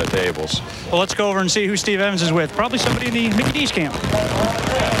able to turn the tables. Well, let's go over and see who Steve Evans is with. Probably somebody in the Mickey D's camp.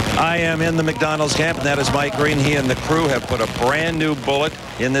 I am in the McDonald's camp, and that is Mike Green. He and the crew have put a brand new bullet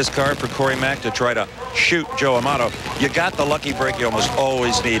in this car for Corey Mack to try to shoot Joe Amato. You got the lucky break you almost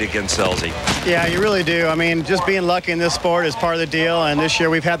always need against Scelzi. Yeah, you really do. I mean, just being lucky in this sport is part of the deal, and this year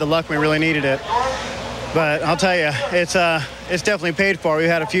we've had the luck. We really needed it. But I'll tell you, it's definitely paid for. We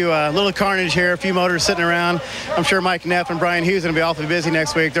had a few little carnage here, a few motors sitting around. I'm sure Mike Neff and Brian Hughes are going to be awfully busy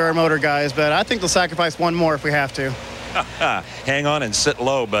next week. They're our motor guys, but I think they'll sacrifice one more if we have to. Hang on and sit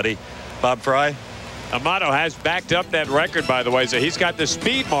low, buddy. Bob Fry? Amato has backed up that record, by the way, so he's got the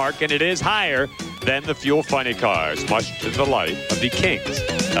speed mark, and it is higher than the Fuel Funny cars, much to the delight of the kings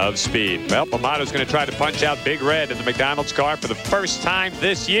of speed. Well, Amato's going to try to punch out Big Red in the McDonald's car for the first time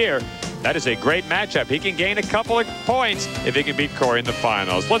this year. That is a great matchup. He can gain a couple of points if he can beat Corey in the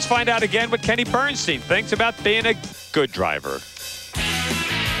finals. Let's find out again what Kenny Bernstein thinks about being a good driver.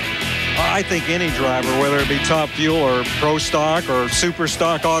 I think any driver, whether it be Top Fuel or Pro Stock or Super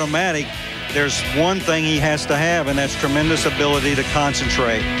Stock Automatic, there's one thing he has to have, and that's tremendous ability to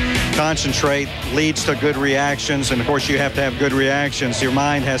concentrate. Concentrate leads to good reactions, and of course you have to have good reactions. Your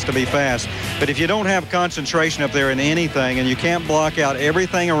mind has to be fast. But if you don't have concentration up there in anything, and you can't block out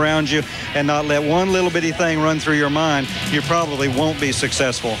everything around you and not let one little bitty thing run through your mind, you probably won't be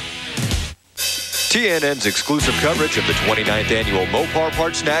successful. TNN's exclusive coverage of the 29th Annual Mopar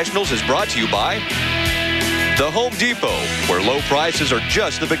Parts Nationals is brought to you by The Home Depot, where low prices are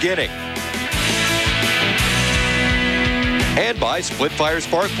just the beginning. And by Split Fire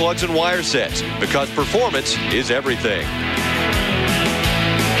Spark Plugs and Wire Sets, because performance is everything.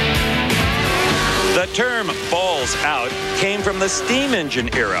 The term balls out came from the steam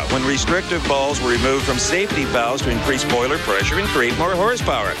engine era, when restrictive balls were removed from safety valves to increase boiler pressure and create more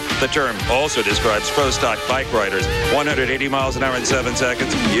horsepower. The term also describes pro stock bike riders. 180 miles an hour in 7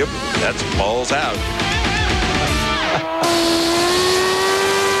 seconds. Yep, that's balls out.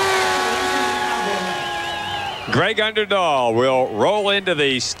 Greg Underdahl will roll into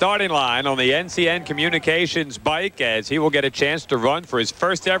the starting line on the NCN Communications bike as he will get a chance to run for his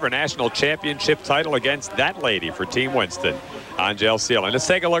first ever national championship title against that lady for Team Winston, Angel Seelan. Let's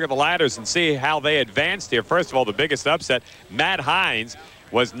take a look at the ladders and see how they advanced here. First of all, the biggest upset, Matt Hines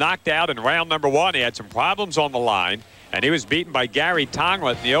was knocked out in round number 1. He had some problems on the line, and he was beaten by Gary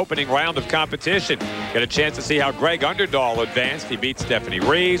Tonglet in the opening round of competition. Get a chance to see how Greg Underdahl advanced. He beat Stephanie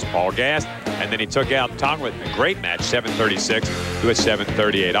Reeves, Paul Gast, and then he took out Tonglet in a great match, 736 to a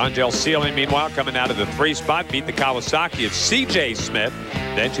 738. Angel Seelan, meanwhile, coming out of the 3 spot, beat the Kawasaki of C.J. Smith.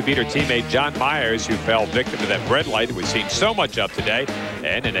 Then she beat her teammate John Myers, who fell victim to that red light that we've seen so much of today.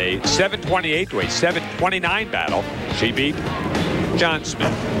 And in a 728 to a 729 battle, she beat John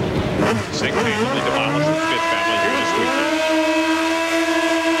Smith. Single-handedly demolished the Smith family here this weekend.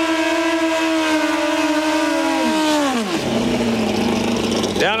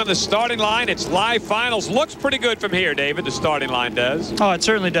 Down on the starting line, it's live finals. Looks pretty good from here, David, the starting line does. Oh, it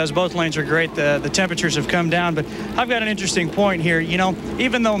certainly does. Both lanes are great. The temperatures have come down, but I've got an interesting point here. You know,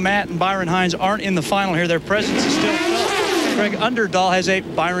 even though Matt and Byron Hines aren't in the final here, their presence is still felt. Greg Underdahl has a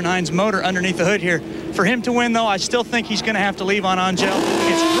Byron Hines motor underneath the hood here. For him to win, though, I still think he's going to have to leave on Angel.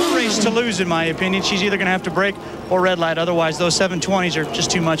 It's her race to lose, in my opinion. She's either going to have to brake or red light. Otherwise, those 720s are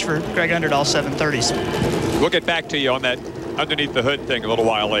just too much for Greg Underdahl's 730s. We'll get back to you on that underneath the hood thing a little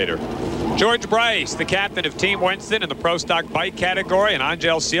while later. George Bryce, the captain of Team Winston in the Pro Stock bike category, and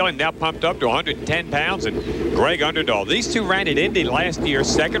Angel Sealing now pumped up to 110 pounds, and Greg Underdahl. These two ran at Indy last year,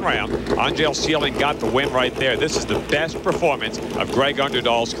 second round. Angel Sealing got the win right there. This is the best performance of Greg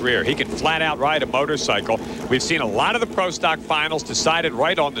Underdahl's career. He can flat out ride a motorcycle. We've seen a lot of the Pro Stock finals decided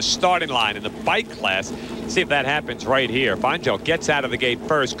right on the starting line in the bike class. See if that happens right here. If Angel gets out of the gate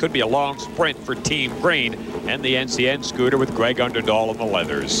first, could be a long sprint for Team Green and the NCN scooter with Greg Underdahl in the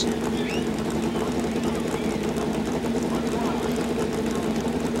leathers.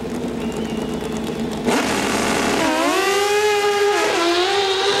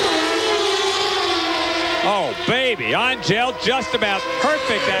 Oh, baby. Angel just about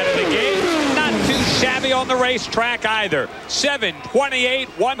perfect out of the gate. Not too shabby on the racetrack either. 7:28,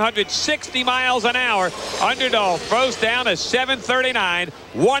 160 miles an hour. Underdahl throws down a 7:39,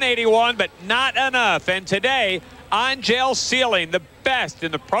 181, but not enough. And today, Angel Sealing, the best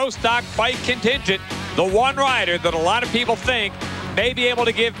in the Pro Stock bike contingent, the one rider that a lot of people think may be able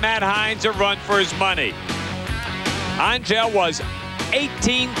to give Matt Hines a run for his money. Angel was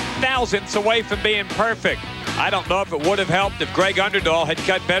 18 thousandths away from being perfect. I don't know if it would have helped if Greg Underdahl had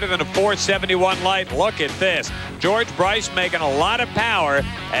cut better than a 471 light. Look at this. George Bryce making a lot of power,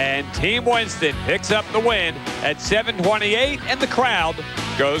 and Team Winston picks up the win at 7:28, and the crowd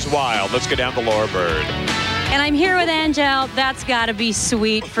goes wild. Let's go down to Laura Bird. And I'm here with Angel. That's got to be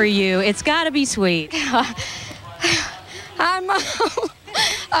sweet for you. It's got to be sweet.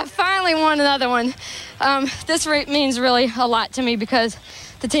 I finally won another one. This means really a lot to me because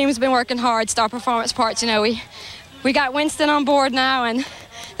the team's been working hard. Star Performance Parts, you know, we got Winston on board now, and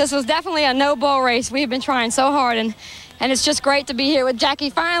this was definitely a no-bull race. We've been trying so hard, and it's just great to be here with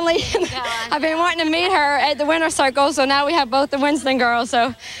Jackie finally. I've been wanting to meet her at the winner's circle, so now we have both the Winston girls,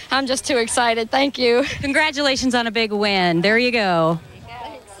 so I'm just too excited. Thank you. Congratulations on a big win. There you go.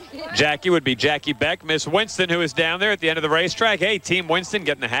 Jackie would be Jackie Beck. Miss Winston, who is down there at the end of the racetrack. Hey, Team Winston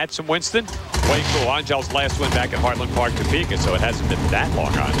getting the hats from Winston. Way cool. Angel's last win back at Heartland Park, Topeka, so it hasn't been that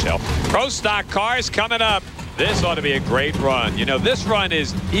long, Angel. Pro Stock cars coming up. This ought to be a great run. You know, this run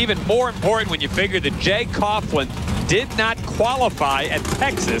is even more important when you figure that Jay Coughlin did not qualify at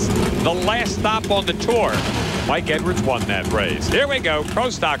Texas, the last stop on the tour. Mike Edwards won that race. Here we go. Pro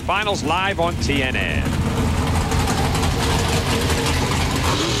Stock Finals live on TNN.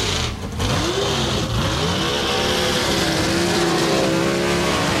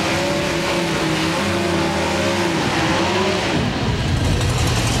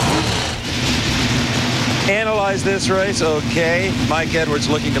 Analyze this race, okay. Mike Edwards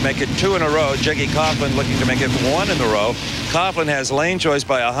looking to make it 2 in a row. Jackie Coughlin looking to make it 1 in a row. Coughlin has lane choice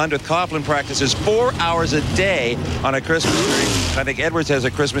by 100th. Coughlin practices 4 hours a day on a Christmas tree. I think Edwards has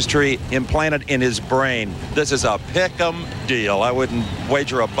a Christmas tree implanted in his brain. This is a pick-em deal. I wouldn't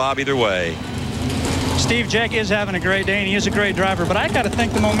wager a bob either way. Steve, Jack is having a great day, and he is a great driver, but I got to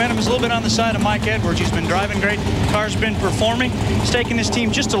think the momentum is a little bit on the side of Mike Edwards. He's been driving great. The car's been performing. It's taken his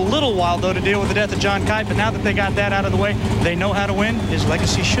team just a little while, though, to deal with the death of John Kite, but now that they got that out of the way, they know how to win. His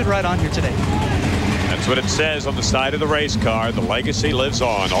legacy should ride on here today. That's what it says on the side of the race car. The legacy lives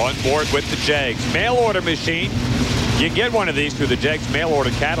on board with the Jags. Mail order machine. You can get one of these through the Jags mail order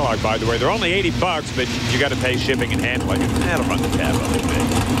catalog, by the way. They're only $80, but you got to pay shipping and handling. That'll run the tab on it.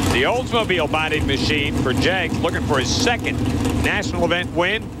 The Oldsmobile bodied machine for Jags, looking for his second national event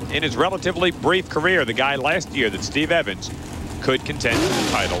win in his relatively brief career. The guy last year that Steve Evans could contend for the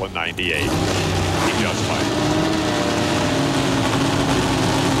title in '98. He just might.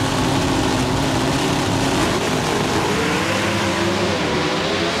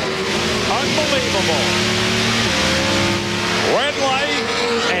 Unbelievable. Red light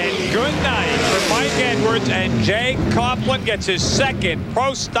and good night for Mike Edwards, and Jay Coughlin gets his second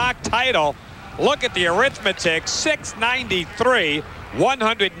Pro Stock title. Look at the arithmetic, 693,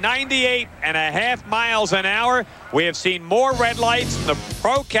 198.5 miles an hour. We have seen more red lights in the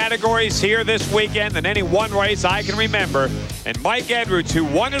pro categories here this weekend than any one race I can remember. And Mike Edwards, who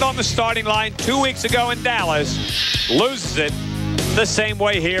won it on the starting line 2 weeks ago in Dallas, loses it the same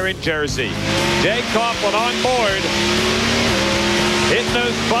way here in Jersey. Jay Coughlin on board. Hitting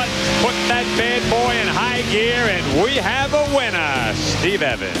those buttons, putting that bad boy in high gear, and we have a winner, Steve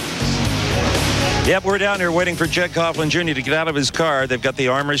Evans. Yep, we're down here waiting for Jed Coughlin Jr. to get out of his car. They've got the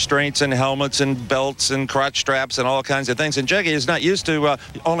arm restraints and helmets and belts and crotch straps and all kinds of things. And Jeggy is not used to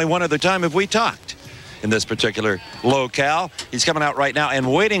only one other time have we talked in this particular locale. He's coming out right now,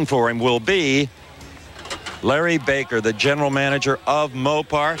 and waiting for him will be Larry Baker, the general manager of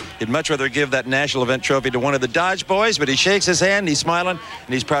Mopar. He'd much rather give that national event trophy to one of the Dodge boys, but he shakes his hand, he's smiling,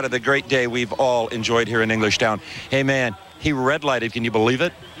 and he's proud of the great day we've all enjoyed here in Englishtown. Hey, man, he red lighted. Can you believe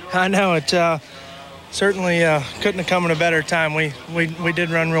it? I know it. Certainly couldn't have come at a better time. We did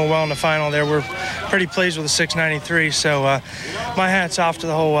run real well in the final there. We're pretty pleased with the 693. So my hat's off to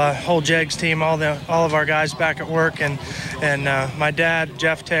the whole Jegs team, all of our guys back at work, and my dad,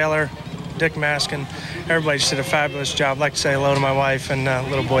 Jeff Taylor, Dick Maskin. Everybody just did a fabulous job. I'd like to say hello to my wife and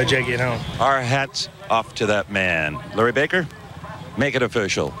little boy Jiggy at home. Our hats off to that man. Larry Baker, make it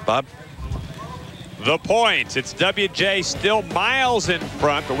official. Bob? The points. It's WJ still miles in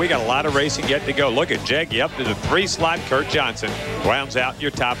front, but we got a lot of racing yet to go. Look at Jeggy up to the 3-slot. Kurt Johnson rounds out your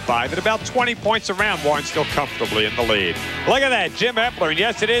top 5 at about 20 points around. Warren still comfortably in the lead. Look at that, Jim Epler. And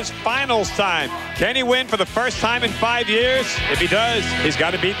yes, it is finals time. Can he win for the first time in 5 years? If he does, he's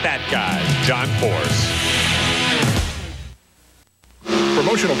got to beat that guy, John Force.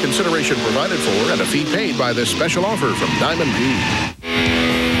 Promotional consideration provided for and a fee paid by this special offer from Diamond D.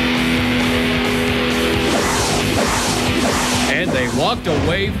 And they walked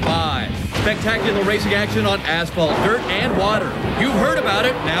away 5. Spectacular racing action on asphalt, dirt, and water. You've heard about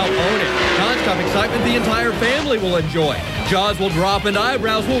it, now own it. Non-stop excitement the entire family will enjoy. Jaws will drop and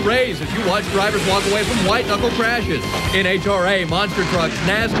eyebrows will raise as you watch drivers walk away from white-knuckle crashes. NHRA, monster trucks,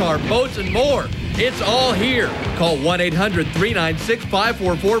 NASCAR, boats, and more. It's all here. Call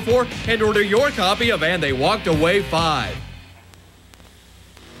 1-800-396-5444 and order your copy of And They Walked Away 5.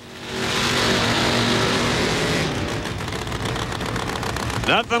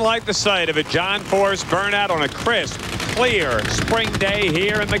 Nothing like the sight of a John Force burnout on a crisp, clear spring day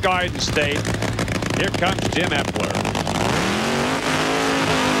here in the Garden State. Here comes Jim Epler.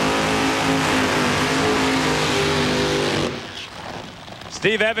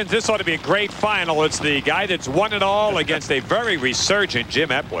 Steve Evans, this ought to be a great final. It's the guy that's won it all against a very resurgent Jim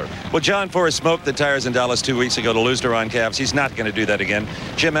Epler. Well, John Force smoked the tires in Dallas 2 weeks ago to lose to Ron Capps. He's not going to do that again.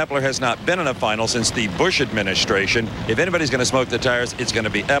 Jim Epler has not been in a final since the Bush administration. If anybody's going to smoke the tires, it's going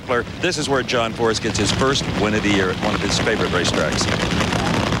to be Epler. This is where John Force gets his first win of the year at one of his favorite racetracks.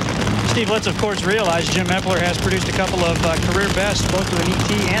 Steve, let's of course realize Jim Epler has produced a couple of career bests, both with an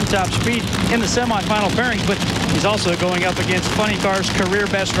ET and top speed in the semifinal pairings, but he's also going up against Funny Car's career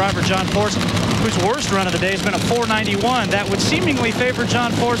best driver, John Force, whose worst run of the day has been a 491. That would seemingly favor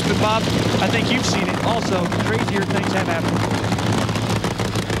John Force, but Bob, I think you've seen it. Also, crazier things have happened.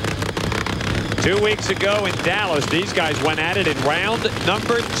 2 weeks ago in Dallas, these guys went at it in round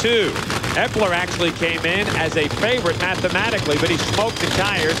number 2. Epler actually came in as a favorite mathematically, but he smoked the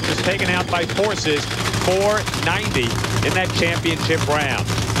tires, was taken out by Force's 490 in that championship round.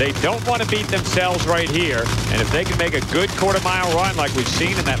 They don't want to beat themselves right here, and if they can make a good quarter-mile run like we've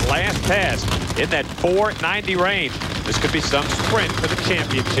seen in that last pass in that 490 range, this could be some sprint for the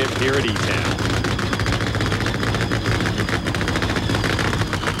championship here at E-Town.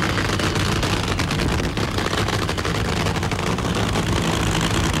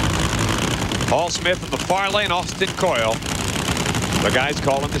 Paul Smith in the far lane, Austin Coyle. The guys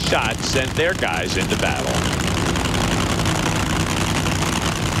calling the shots send their guys into battle.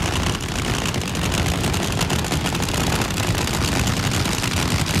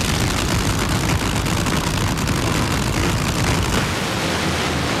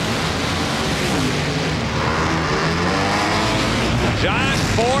 John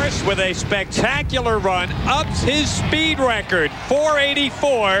Force with a spectacular run ups his speed record,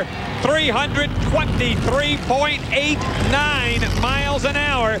 484. 323.89 miles an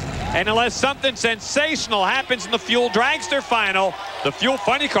hour. And unless something sensational happens in the Fuel Dragster final, the Fuel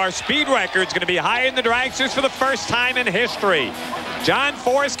Funny Car speed record is going to be higher in the Dragsters for the first time in history. John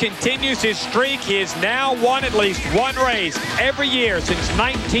Force continues his streak. He has now won at least one race every year since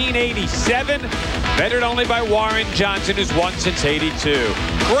 1987. Bettered only by Warren Johnson, who's won since '82.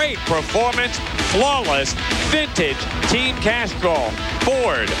 Great performance, flawless, vintage Team Castrol,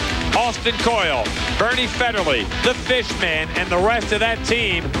 Ford, Austin Coyle, Bernie Federley, the Fishman, and the rest of that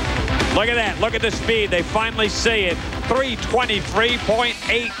team. Look at that. Look at the speed. They finally see it.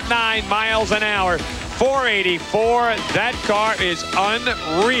 323.89 miles an hour. 484. That car is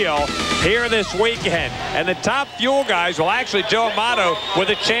unreal here this weekend. And the top fuel guys, well, actually, Joe Amato with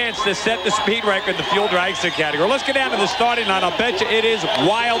a chance to set the speed record in the Fuel Dragster category. Let's get down to the starting line. I'll bet you it is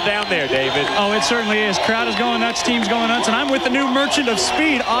wild down there, David. Oh, it certainly is. Crowd is going nuts, team's going nuts, and I'm with the new merchant of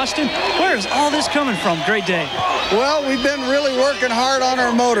speed, Austin. Where is all this coming from? Great day. Well, we've been really working hard on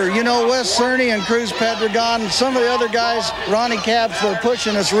our motor. You know, Wes Cerny and Cruz Pedregon, some of the other guys, Ronnie Capps, they're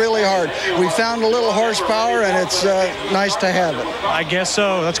pushing us really hard. We found a little horse horsepower, and it's nice to have it. I guess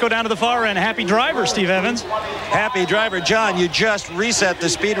so. Let's go down to the far end. Happy driver, Steve Evans. Happy driver, John. You just reset the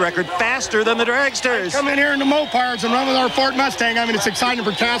speed record faster than the dragsters. Come in here in the Mopars and run with our Ford Mustang. I mean, it's exciting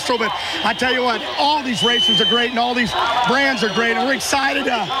for Castro, but I tell you what, all these races are great and all these brands are great, and we're excited.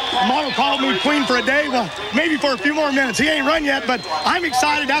 Amato called me queen for a day. Well, maybe for a few more minutes. He ain't run yet, but I'm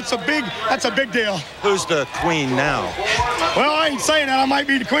excited. That's a big deal. Who's the queen now? Well, I ain't saying that. I might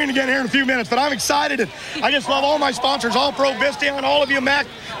be the queen again here in a few minutes, but I'm excited. And I just love all my sponsors, All Pro, Visteon, all of you, Mac.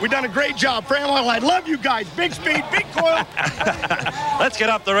 We've done a great job. Fram Oil, I love you guys. Big speed, big coil. Let's get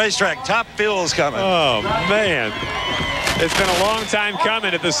up the racetrack. Top Fuel's coming. Oh, man. It's been a long time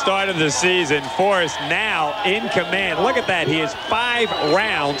coming at the start of the season. Forrest now in command. Look at that. He is 5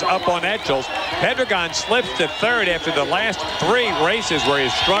 rounds up on Etchels. Pedregon slips to 3rd after the last 3 races where he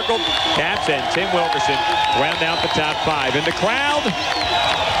has struggled. Caps and Tim Wilkerson round out the top 5. And the crowd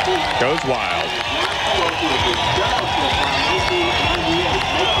goes wild.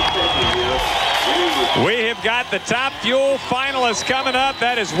 We have got the Top Fuel finalists coming up.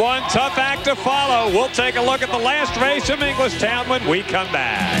 That is one tough act to follow. We'll take a look at the last race from Englishtown when we come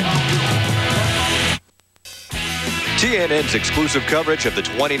back. TNN's exclusive coverage of the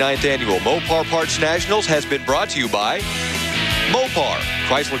 29th Annual Mopar Parts Nationals has been brought to you by Mopar,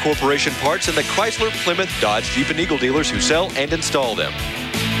 Chrysler Corporation parts, and the Chrysler, Plymouth, Dodge, Jeep, and Eagle dealers who sell and install them.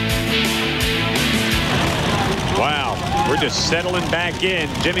 Wow, we're just settling back in.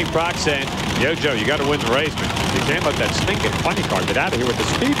 Jimmy Prock saying, yo, Joe, you got to win the race, but you can't let that stinking funny car get out of here with the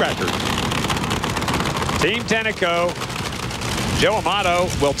speed record. Team Tenneco, Joe Amato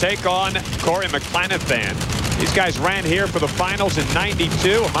will take on Corey McClanathan. These guys ran here for the finals in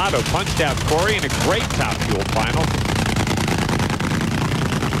 '92. Amato punched out Corey in a great Top Fuel final.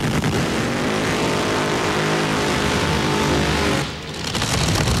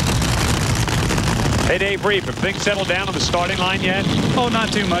 Hey, Dave Reef, have things settled down on the starting line yet? Oh,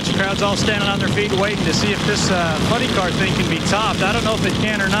 not too much. The crowd's all standing on their feet waiting to see if this funny car thing can be topped. I don't know if it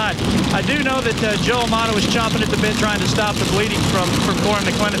can or not. I do know that Joe Amato is chomping at the bit trying to stop the bleeding from Corey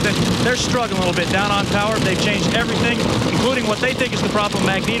McClanathan. They're struggling a little bit down on power. They've changed everything, including what they think is the problem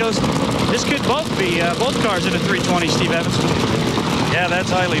magnetos. This could both be both cars in a 320, Steve Evans. Yeah, that's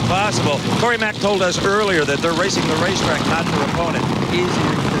highly possible. Corey Mack told us earlier that they're racing the racetrack, not their opponent.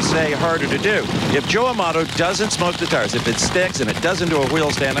 Easier to say, harder to do. If Joe Amato doesn't smoke the tires, if it sticks and it doesn't do a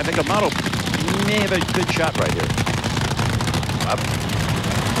wheel stand, I think Amato may have a good shot right here. Up.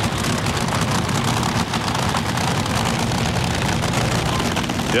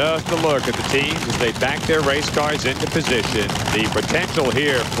 Just a look at the teams as they back their race cars into position. The potential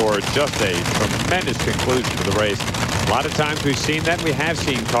here for just a tremendous conclusion to the race. A lot of times we've seen that. We have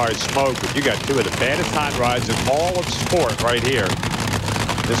seen cars smoke, but you got 2 of the baddest hot rods in all of sport right here.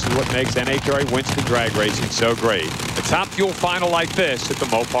 This is what makes NHRA Winston drag racing so great. A Top Fuel final like this at the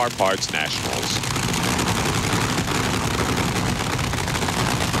Mopar Parts Nationals.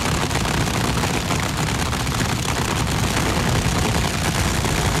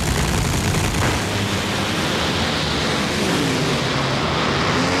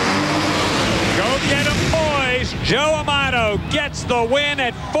 Joe Amato gets the win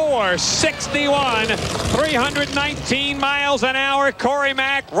at 461, 319 miles an hour. Corey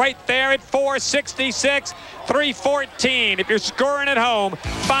Mack right there at 466, 314. If you're scoring at home,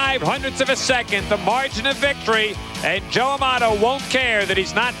 0.05 of a second, the margin of victory. And Joe Amato won't care that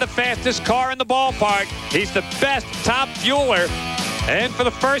he's not the fastest car in the ballpark. He's the best Top Fueler. And for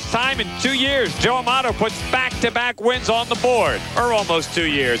the first time in 2 years, Joe Amato puts back-to-back wins on the board, or almost 2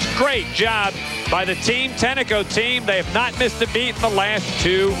 years. Great job by the Team Tenneco team. They have not missed a beat in the last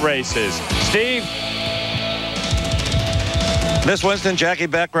 2 races. Steve? Miss Winston, Jackie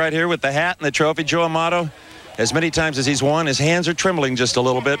Beck right here with the hat and the trophy. Joe Amato, as many times as he's won, his hands are trembling just a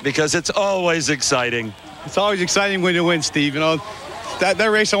little bit because it's always exciting. It's always exciting when you win, Steve. You know, that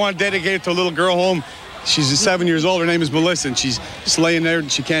race I want to dedicate it to a little girl home. She's 7 years old. Her name is Melissa, and she's just laying there.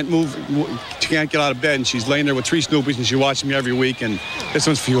 And she can't move. She can't get out of bed, and she's laying there with 3 Snoopies, and she watches me every week. And this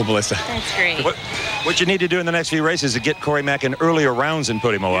one's for you, Melissa. That's great. What you need to do in the next few races is get Corey Mack in earlier rounds and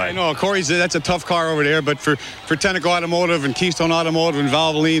put him away. Yeah, I know. Corey's, that's a tough car over there, but for Tenneco Automotive and Keystone Automotive and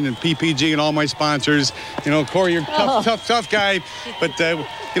Valvoline and PPG and all my sponsors, you know, Corey, you're a tough guy. But,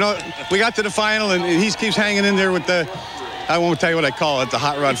 you know, we got to the final, and he keeps hanging in there with the... I won't tell you what I call it, the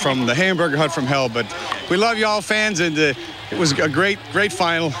hot rod from the hamburger hut from hell. But we love you all, fans, and it was a great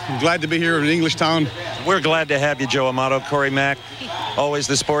final. I'm glad to be here in Englishtown. We're glad to have you, Joe Amato. Corey Mack, always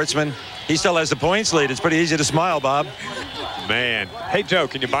the sportsman. He still has the points lead. It's pretty easy to smile, Bob. Man. Hey, Joe,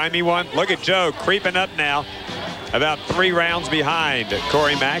 can you buy me one? Look at Joe creeping up now. about 3 rounds behind.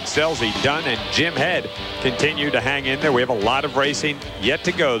 Corey Mack, Selzy, Dunn, and Jim Head continue to hang in there. We have a lot of racing yet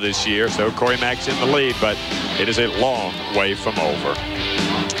to go this year, so Corey Mack's in the lead, but it is a long way from over.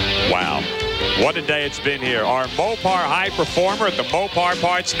 Wow. What a day it's been here. Our Mopar high performer at the Mopar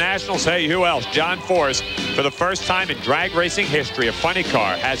Parts Nationals. Hey, who else? John Force, for the first time in drag racing history, a funny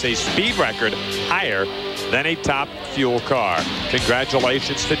car has a speed record higher than a top fuel car.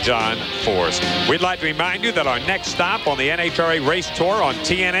 Congratulations to John Force. We'd like to remind you that our next stop on the NHRA Race Tour on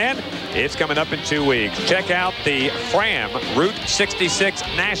TNN, it's coming up in 2 weeks. Check out the Fram Route 66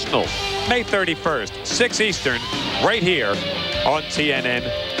 Nationals, May 31st, 6 Eastern, right here on TNN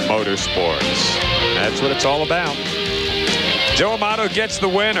Motorsports. That's what it's all about. Joe Amato gets the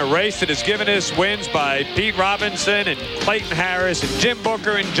win, a race that has given us wins by Pete Robinson and Clayton Harris and Jim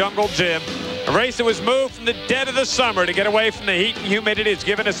Booker and Jungle Jim. A race that was moved from the dead of the summer to get away from the heat and humidity has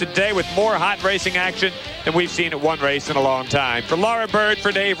given us a day with more hot racing action than we've seen at one race in a long time. For Laura Bird,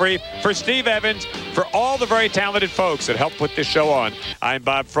 for Dave Reef, for Steve Evans, for all the very talented folks that helped put this show on, I'm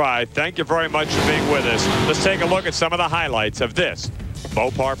Bob Fry. Thank you very much for being with us. Let's take a look at some of the highlights of this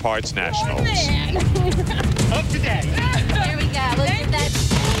Mopar Parts Nationals. Up to daddy. Here we go. Look at that.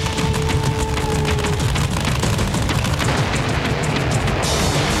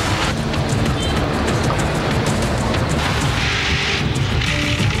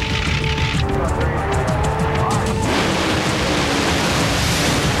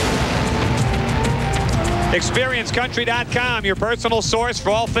 ExperienceCountry.com, your personal source for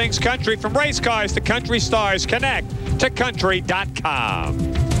all things country, from race cars to country stars. Connect to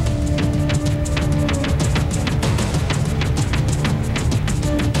country.com.